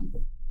fall down.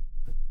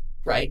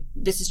 Right?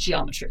 This is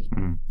geometry.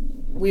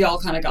 We all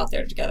kind of got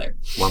there together.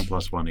 1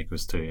 + 1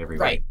 = 2 everywhere.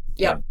 Right.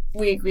 Yeah.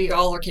 We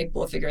all are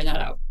capable of figuring that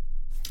out.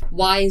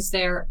 Why is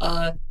there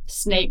a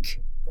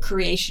snake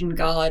creation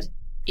god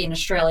in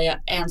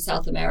Australia and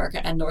South America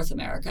and North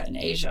America and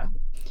Asia?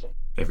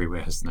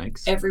 Everywhere has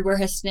snakes. Everywhere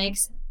has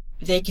snakes.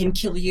 They can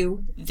kill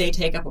you. They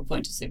take up a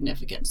point of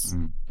significance.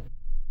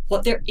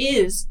 What there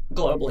is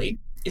globally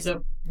is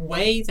a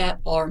way that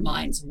our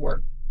minds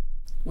work.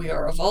 We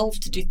are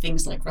evolved to do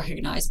things like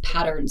recognize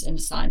patterns and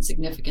assign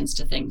significance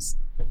to things.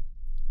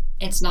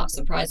 It's not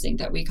surprising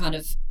that we kind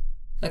of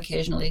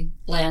occasionally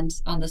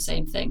land on the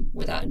same thing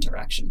without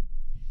interaction.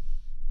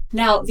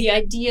 Now, the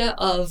idea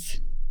of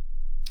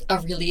a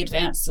really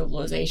advanced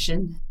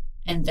civilization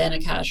and then a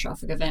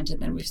catastrophic event and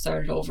then we've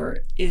started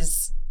over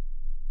is...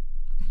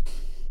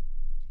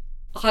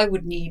 I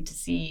would need to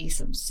see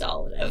some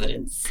solid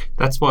evidence.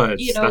 That's why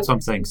that's what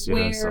I'm saying,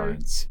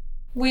 pseudoscience.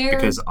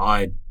 Because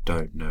I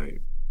don't know.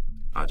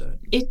 I don't.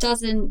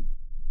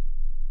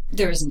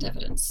 There isn't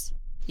evidence.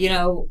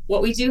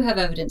 What we do have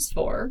evidence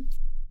for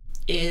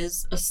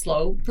is a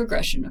slow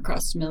progression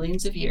across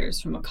millions of years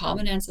from a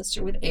common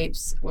ancestor with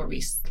apes where we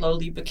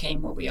slowly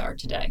became what we are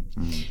today.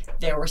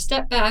 There were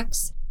step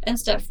backs and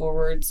step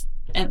forwards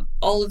and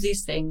all of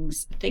these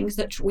things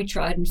that we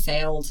tried and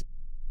failed.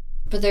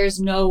 But there's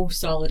no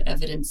solid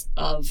evidence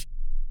of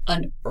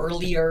an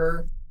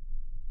earlier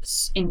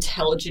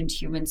intelligent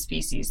human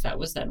species that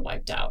was then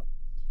wiped out.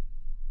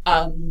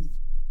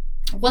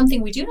 One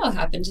thing we do know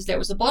happened is there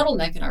was a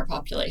bottleneck in our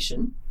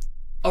population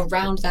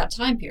around that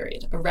time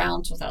period,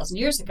 around 2,000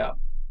 years ago.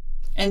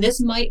 And this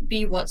might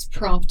be what's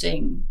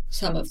prompting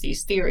some of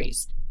these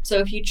theories. So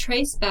if you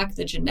trace back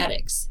the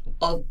genetics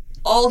of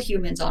all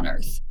humans on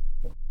Earth,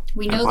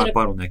 we know that...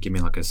 bottleneck, you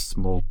mean like a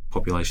small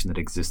population that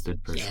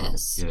existed for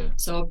Yes. Yeah.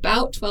 So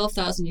about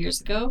 12,000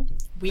 years ago,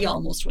 we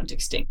almost went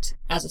extinct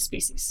as a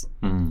species.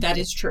 That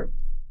is true.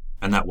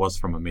 And that was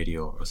from a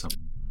meteor or something?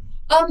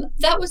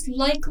 That was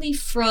likely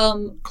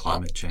from...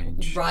 climate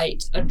change.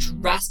 Right. A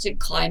drastic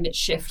climate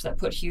shift that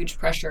put huge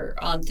pressure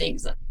on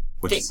things.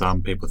 Which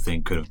some people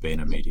think could have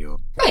been a meteor.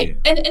 Right.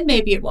 Yeah. And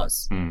maybe it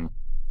was. And...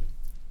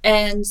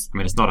 I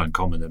mean, it's not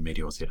uncommon that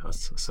meteors hit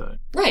us, so...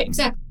 Right,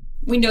 exactly.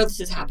 We know this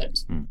has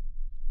happened.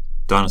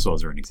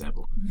 Dinosaurs are an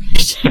example.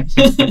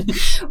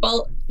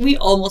 Well, we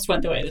almost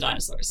went the way of the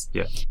dinosaurs.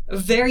 Yeah. A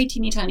very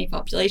teeny tiny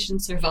population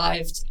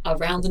survived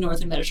around the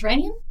northern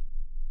Mediterranean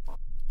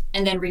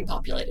and then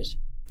repopulated.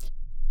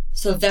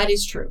 So that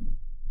is true.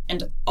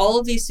 And all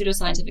of these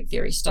pseudoscientific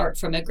theories start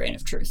from a grain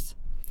of truth.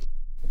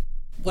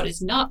 What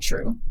is not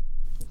true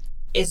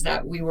is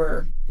that we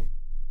were,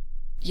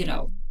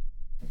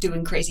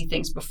 doing crazy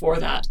things before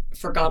that,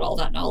 forgot all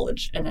that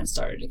knowledge, and then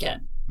started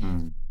again.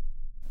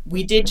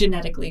 We did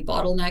genetically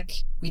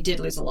bottleneck. We did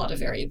lose a lot of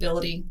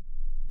variability.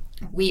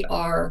 We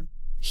are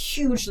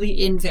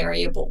hugely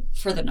invariable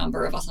for the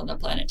number of us on the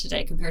planet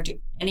today compared to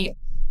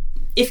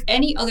if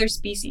any other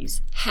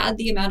species had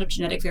the amount of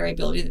genetic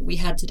variability that we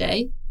had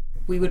today,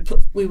 we would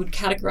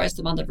categorize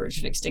them on the verge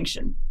of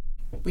extinction.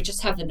 We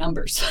just have the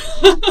numbers.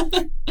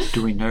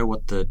 Do we know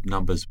what the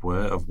numbers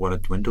were of what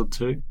it dwindled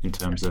to in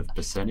terms of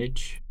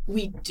percentage?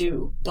 We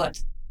do,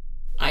 but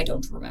I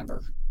don't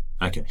remember.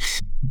 Okay.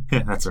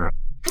 That's all right.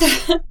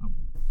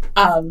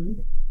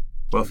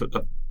 Well,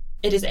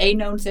 it is a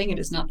known thing. It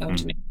is not known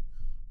to me.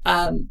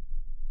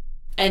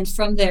 And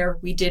from there,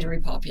 we did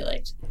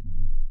repopulate.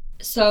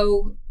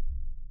 So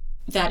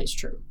that is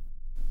true.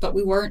 But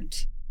we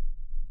weren't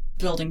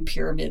building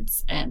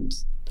pyramids and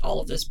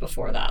all of this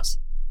before that.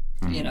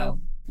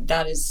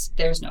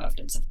 There's no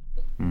evidence of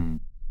that.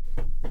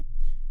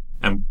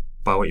 And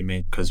by what you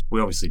mean, because we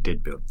obviously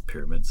did build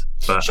pyramids,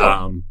 but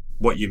sure.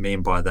 What you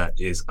mean by that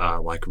is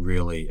like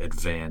really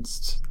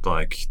advanced,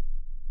 like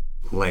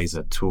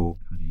laser tool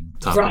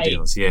cutting type of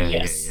deals. Yeah,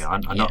 yes. yeah.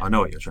 I know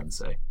what you're trying to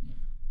say.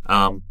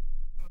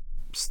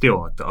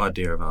 Still, like the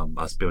idea of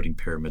us building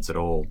pyramids at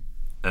all,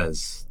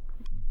 as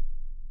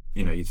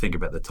you think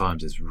about the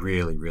times, is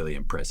really, really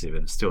impressive,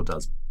 and it still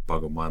does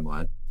boggle my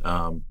mind.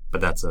 But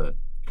that's a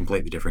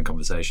completely different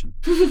conversation.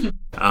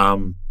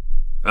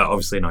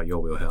 Obviously not your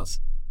wheelhouse.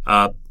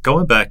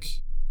 Going back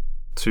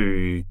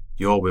to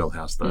your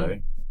wheelhouse though,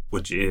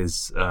 which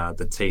is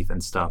the teeth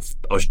and stuff.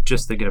 I was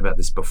just thinking about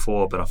this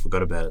before, but I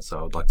forgot about it, so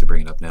I would like to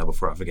bring it up now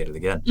before I forget it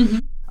again.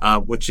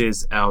 Which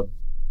is our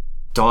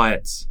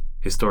diets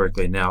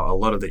historically. Now, a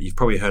lot of that, you've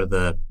probably heard of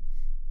the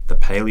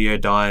paleo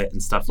diet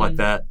and stuff like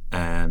that,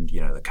 and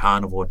the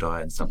carnivore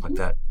diet and stuff like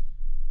that.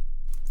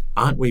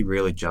 Aren't we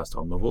really just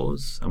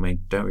omnivores? I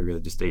mean, don't we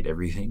really just eat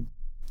everything?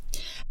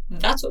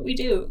 That's what we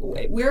do.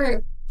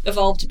 We're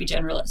evolved to be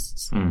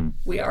generalists.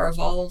 We are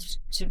evolved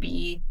to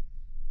be...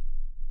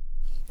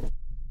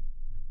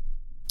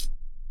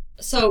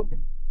 So,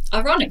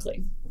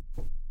 ironically,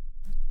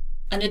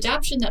 an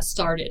adaptation that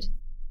started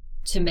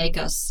to make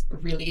us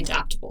really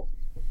adaptable,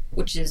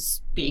 which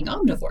is being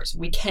omnivores.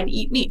 We can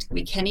eat meat.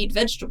 We can eat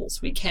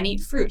vegetables. We can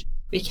eat fruit.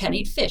 We can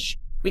eat fish.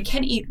 We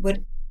can eat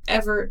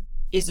whatever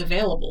is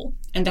available,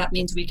 and that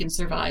means we can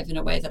survive in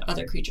a way that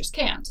other creatures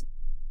can't,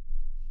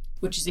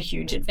 which is a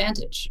huge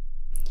advantage.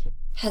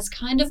 Has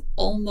kind of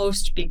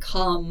almost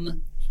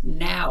become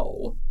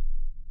now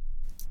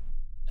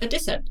a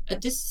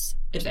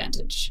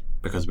disadvantage.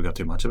 Because we got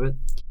too much of it?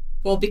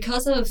 Well,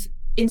 because of,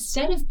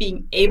 instead of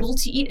being able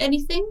to eat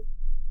anything,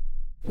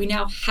 we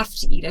now have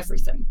to eat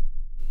everything.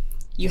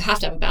 You have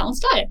to have a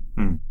balanced diet.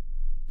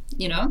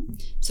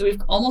 So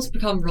we've almost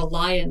become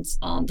reliant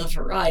on the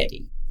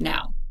variety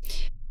now.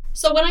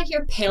 So when I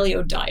hear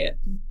paleo diet,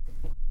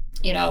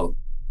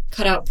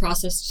 cut out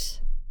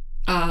processed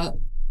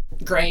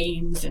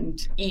grains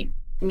and eat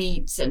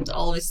meats and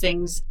all these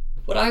things,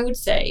 what I would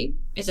say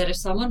is that if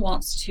someone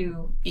wants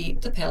to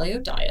eat the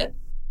paleo diet,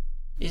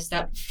 is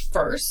that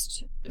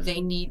first they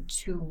need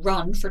to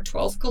run for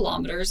 12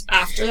 kilometers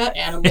after that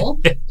animal,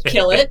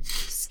 kill it,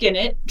 skin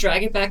it,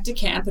 drag it back to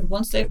camp, and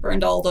once they've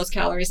burned all those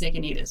calories, they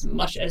can eat as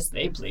much as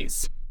they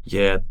please.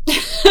 Yeah,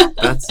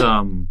 that's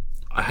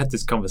I had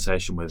this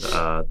conversation with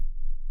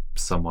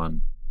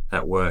someone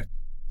at work.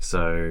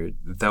 So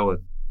they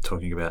were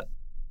talking about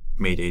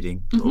meat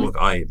eating. Look,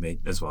 I eat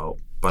meat as well,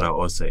 but I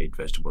also eat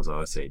vegetables. I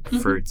also eat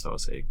fruits. I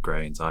also eat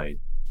grains. I eat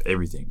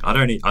everything. I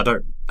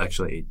don't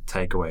actually eat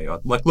takeaway.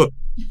 Look,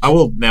 I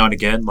will now and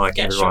again.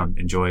 Everyone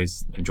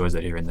enjoys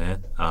it here and there.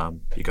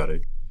 You got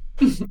to.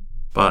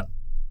 But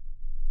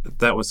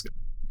that was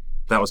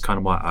kind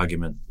of my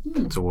argument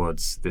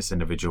towards this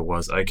individual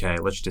was, okay,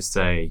 let's just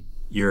say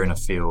you're in a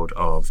field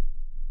of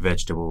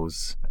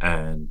vegetables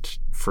and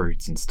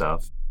fruits and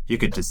stuff. You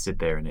could just sit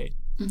there and eat.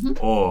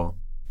 Or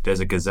there's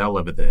a gazelle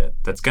over there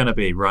that's going to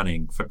be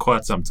running for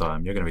quite some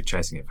time. You're going to be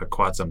chasing it for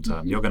quite some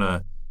time. You're going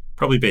to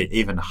probably be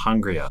even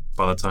hungrier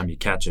by the time you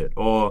catch it.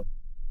 Or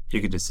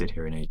you could just sit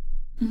here and eat.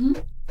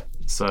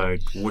 So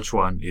which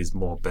one is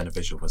more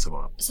beneficial for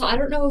survival? So I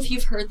don't know if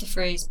you've heard the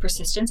phrase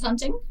persistence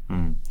hunting.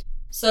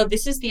 So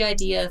this is the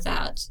idea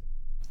that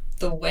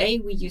the way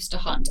we used to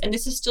hunt, and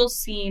this is still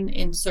seen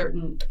in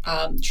certain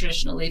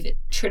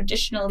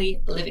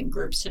traditionally living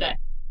groups today.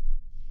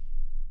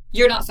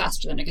 You're not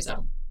faster than a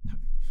gazelle.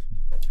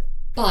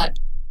 But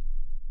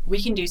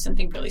we can do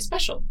something really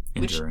special,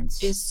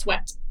 Endurance. Which is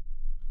sweat.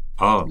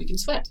 Oh. We can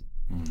sweat.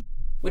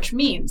 Which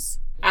means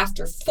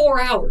after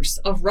 4 hours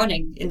of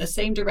running in the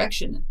same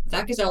direction,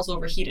 that gazelle's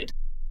overheated.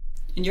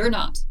 And you're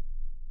not.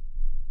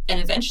 And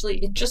eventually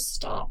it just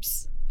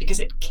stops because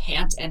it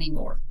can't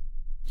anymore.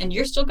 And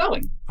you're still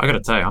going. I got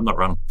to tell you, I'm not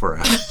running for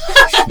it.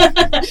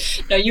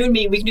 No, you and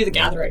me, we can do the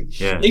gathering.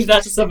 Yeah. Leave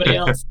that to somebody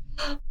else.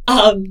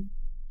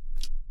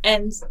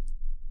 And,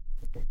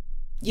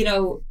 you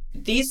know,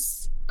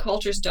 these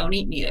cultures don't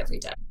eat meat every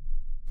day.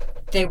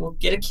 They will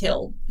get a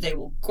kill. They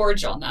will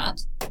gorge on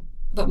that.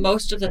 But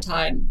most of the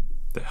time,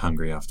 they're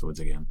hungry afterwards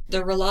again.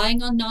 They're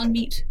relying on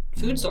non-meat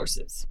food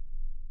sources,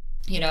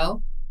 you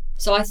know?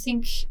 So I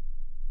think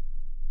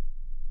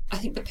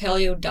the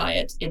paleo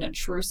diet in a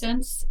true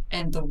sense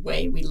and the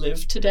way we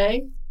live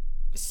today,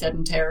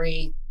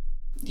 sedentary,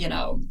 you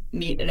know,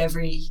 meat at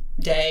every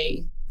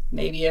day,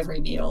 maybe every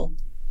meal,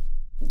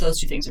 those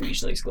two things are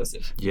mutually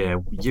exclusive. Yeah,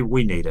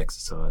 we need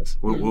exercise.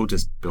 We'll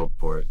just build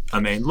for it. I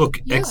mean, look,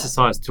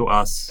 exercise to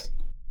us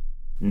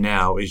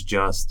now is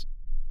just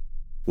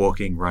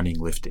walking, running,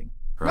 lifting,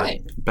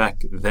 right?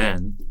 Back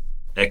then,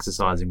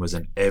 exercising was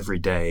an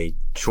everyday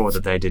chore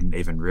that they didn't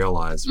even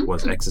realize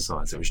was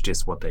exercise. It was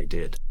just what they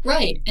did.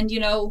 Right. And, you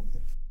know,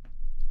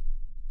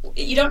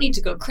 you don't need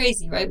to go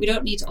crazy, right? We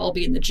don't need to all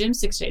be in the gym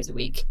 6 days a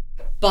week,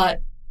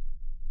 but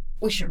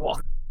we should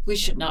walk. We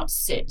should not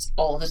sit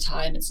all the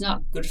time. It's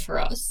not good for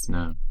us.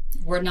 No.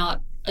 We're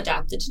not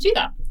adapted to do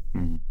that.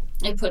 Mm.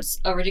 It puts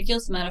a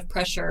ridiculous amount of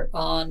pressure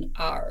on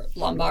our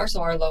lumbar,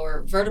 so our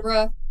lower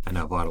vertebra. And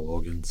our vital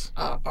organs.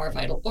 Our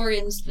vital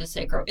organs, the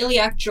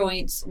sacroiliac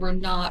joints. We're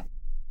not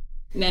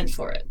meant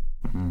for it.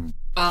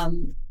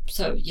 Mm.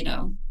 So, you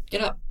know,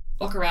 get up,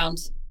 walk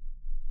around.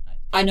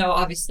 I know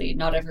obviously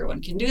not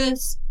everyone can do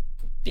this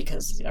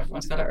because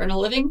everyone's got to earn a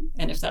living.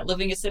 And if that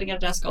living is sitting at a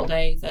desk all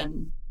day,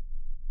 then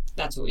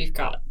that's what we've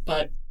got.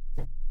 But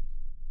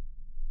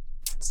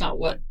it's not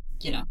what,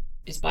 you know,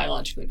 is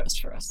biologically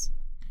best for us.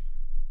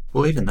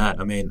 Well, even that,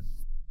 I mean,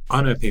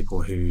 I know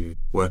people who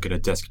work at a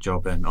desk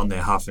job and on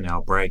their half an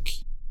hour break,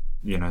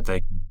 you know,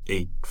 they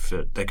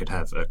could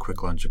have a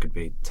quick lunch. It could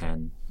be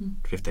 10,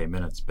 15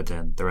 minutes, but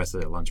then the rest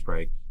of their lunch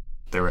break,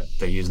 they're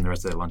using the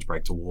rest of their lunch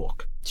break to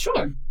walk.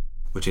 Sure.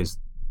 Which is,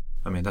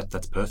 I mean,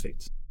 that's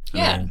perfect.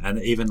 Yeah. I mean,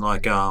 and even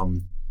like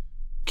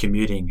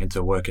commuting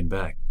into work and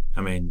back.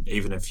 I mean,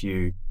 even if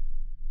you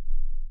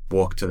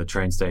walk to the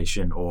train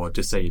station or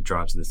just say you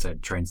drive to the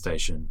train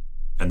station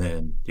and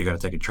then you got to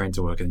take a train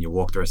to work and you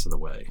walk the rest of the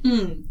way.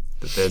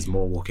 That there's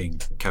more walking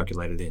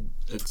calculated in.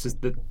 It's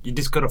just that you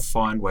just got to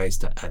find ways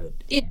to add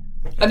it. Yeah.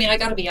 I mean, I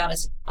got to be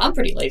honest, I'm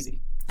pretty lazy.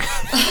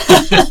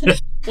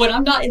 When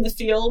I'm not in the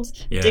field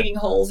digging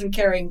holes and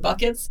carrying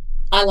buckets,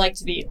 I like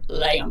to be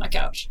laying on my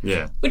couch.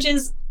 Yeah. Which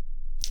is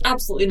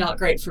absolutely not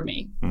great for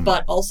me.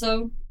 But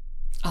also,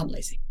 I'm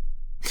lazy.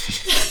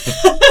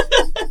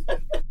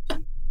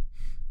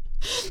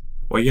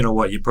 Well, you know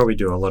what? You probably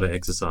do a lot of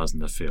exercise in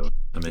the field.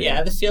 I mean,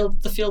 yeah, the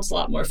field's a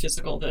lot more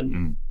physical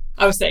than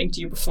I was saying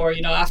to you before.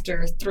 You know,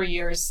 after 3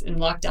 years in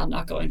lockdown,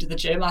 not going to the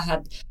gym, I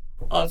had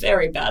a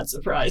very bad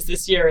surprise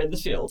this year in the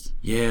field.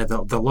 Yeah,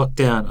 the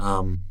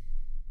lockdown,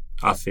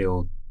 I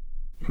feel,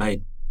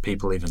 made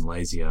people even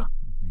lazier.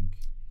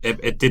 I think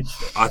it did.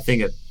 I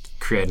think it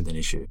created an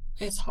issue.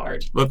 It's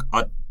hard. Look,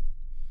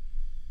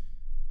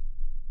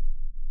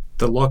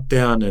 the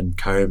lockdown and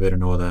COVID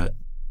and all that,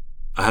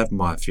 I have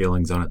my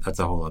feelings on it. That's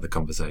a whole other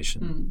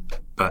conversation.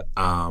 But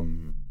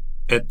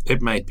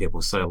it made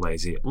people so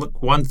lazy.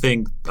 Look, one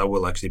thing I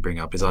will actually bring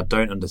up is I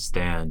don't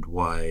understand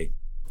why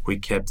we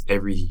kept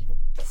every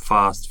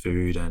fast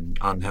food and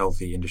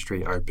unhealthy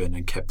industry open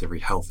and kept every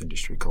health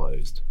industry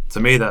closed. To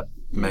me, that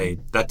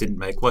didn't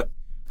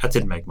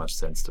make much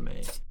sense to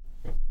me.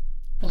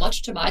 Well,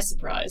 much to my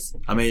surprise.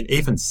 I mean,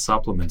 even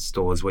supplement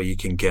stores where you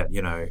can get,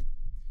 you know,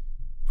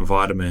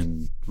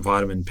 vitamin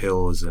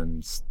pills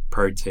and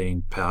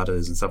protein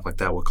powders and stuff like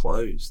that were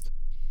closed.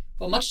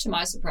 Well, much to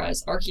my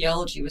surprise,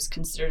 archaeology was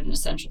considered an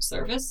essential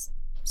service.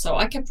 So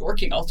I kept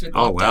working all through the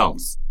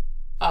lockdowns.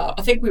 Wow.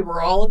 I think we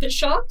were all a bit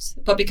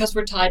shocked, but because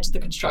we're tied to the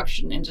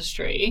construction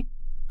industry,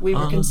 we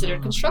were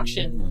considered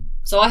construction. Yeah.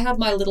 So I had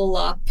my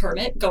little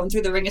permit going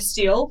through the Ring of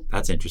Steel.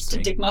 That's interesting.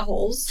 To dig my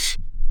holes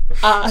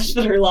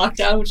through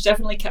lockdown, which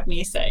definitely kept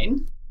me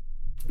sane.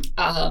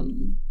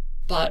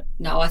 But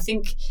no, I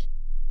think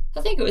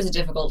it was a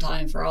difficult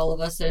time for all of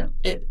us.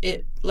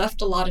 It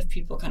left a lot of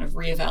people kind of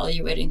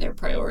reevaluating their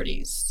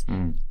priorities,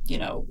 you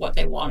know, what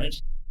they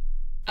wanted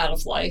out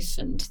of life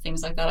and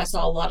things like that. I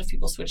saw a lot of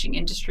people switching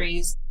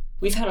industries.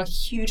 We've had a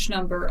huge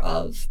number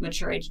of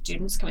mature age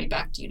students coming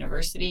back to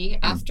university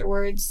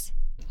afterwards.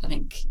 I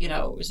think, you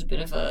know, it was a bit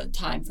of a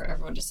time for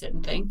everyone to sit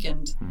and think,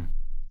 and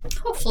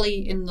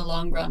hopefully in the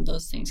long run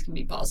those things can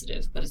be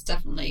positive, but it's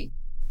definitely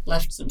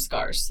left some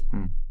scars.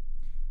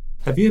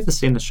 Have you ever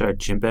seen the show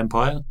Chimp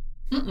Empire?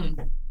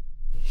 Mm-mm.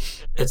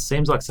 It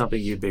seems like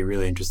something you'd be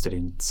really interested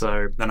in.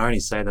 So, and I only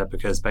say that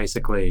because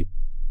basically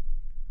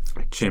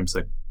chimps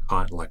are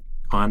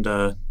kind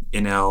of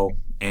in our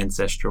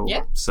ancestral.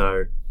 Yeah.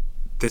 So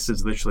this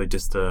is literally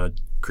just a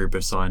group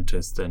of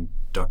scientists and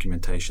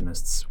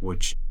documentationists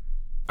which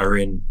are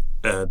in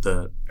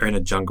a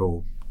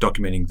jungle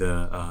documenting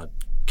the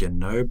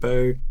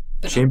Bonobo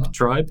chimp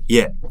tribe.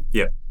 Yeah.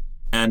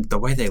 And the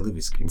way they live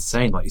is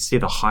insane. Like, you see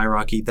the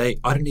hierarchy.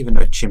 I didn't even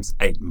know chimps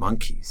ate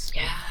monkeys.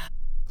 Yeah.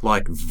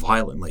 Like,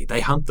 violently. They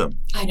hunt them.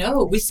 I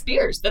know, with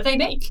spears that they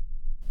make.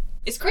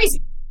 It's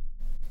crazy.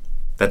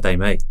 That they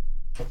make.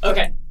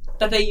 Okay.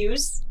 That they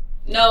use?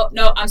 No,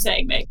 I'm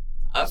saying make.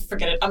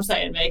 Forget it. I'm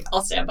saying make.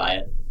 I'll stand by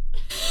it.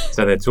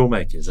 So they're tool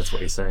makers. That's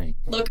what you're saying.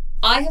 Look,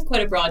 I have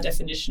quite a broad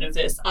definition of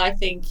this. I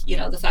think,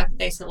 the fact that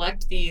they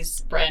select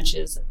these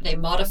branches, they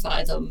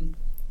modify them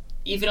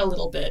even a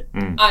little bit.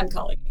 I'm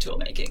calling it tool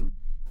making.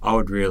 I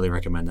would really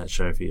recommend that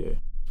show for you.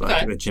 Like,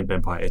 Okay. The Chimp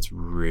Empire, it's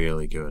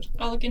really good.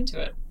 I'll look into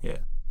it. Yeah.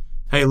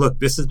 Hey, look,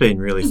 this has been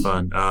really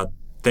fun.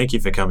 Thank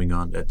you for coming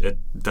on. It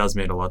does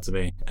mean a lot to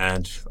me.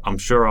 And I'm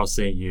sure I'll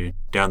see you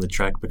down the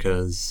track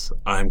because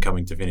I'm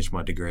coming to finish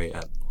my degree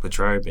at La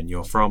Trobe and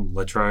you're from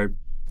La Trobe.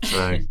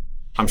 So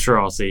I'm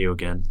sure I'll see you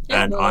again.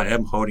 Yeah, and well, I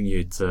am holding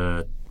you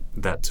to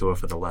that tour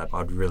for the lab.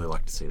 I'd really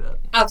like to see that.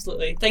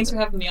 Absolutely. Thanks for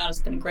having me on. It's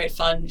been great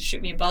fun.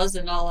 Shoot me a buzz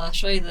and I'll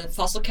show you the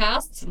fossil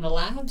casts and the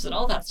labs and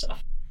all that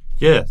stuff.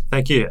 Yeah,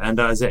 thank you. And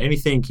is there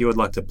anything you would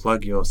like to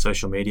plug, your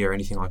social media or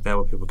anything like that,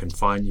 where people can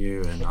find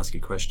you and ask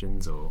you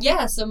questions? Or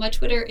Yeah, so my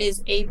Twitter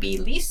is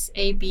ableece,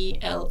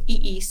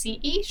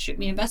 ABLEECE. Shoot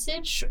me a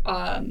message.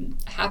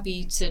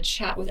 Happy to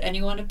chat with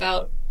anyone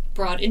about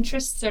broad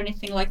interests or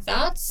anything like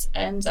that.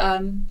 And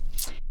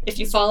if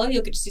you follow,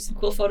 you'll get to see some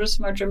cool photos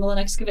from our Drimolen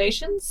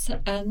excavations.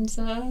 And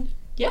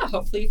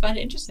hopefully you find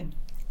it interesting.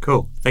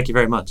 Cool. Thank you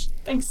very much.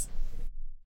 Thanks.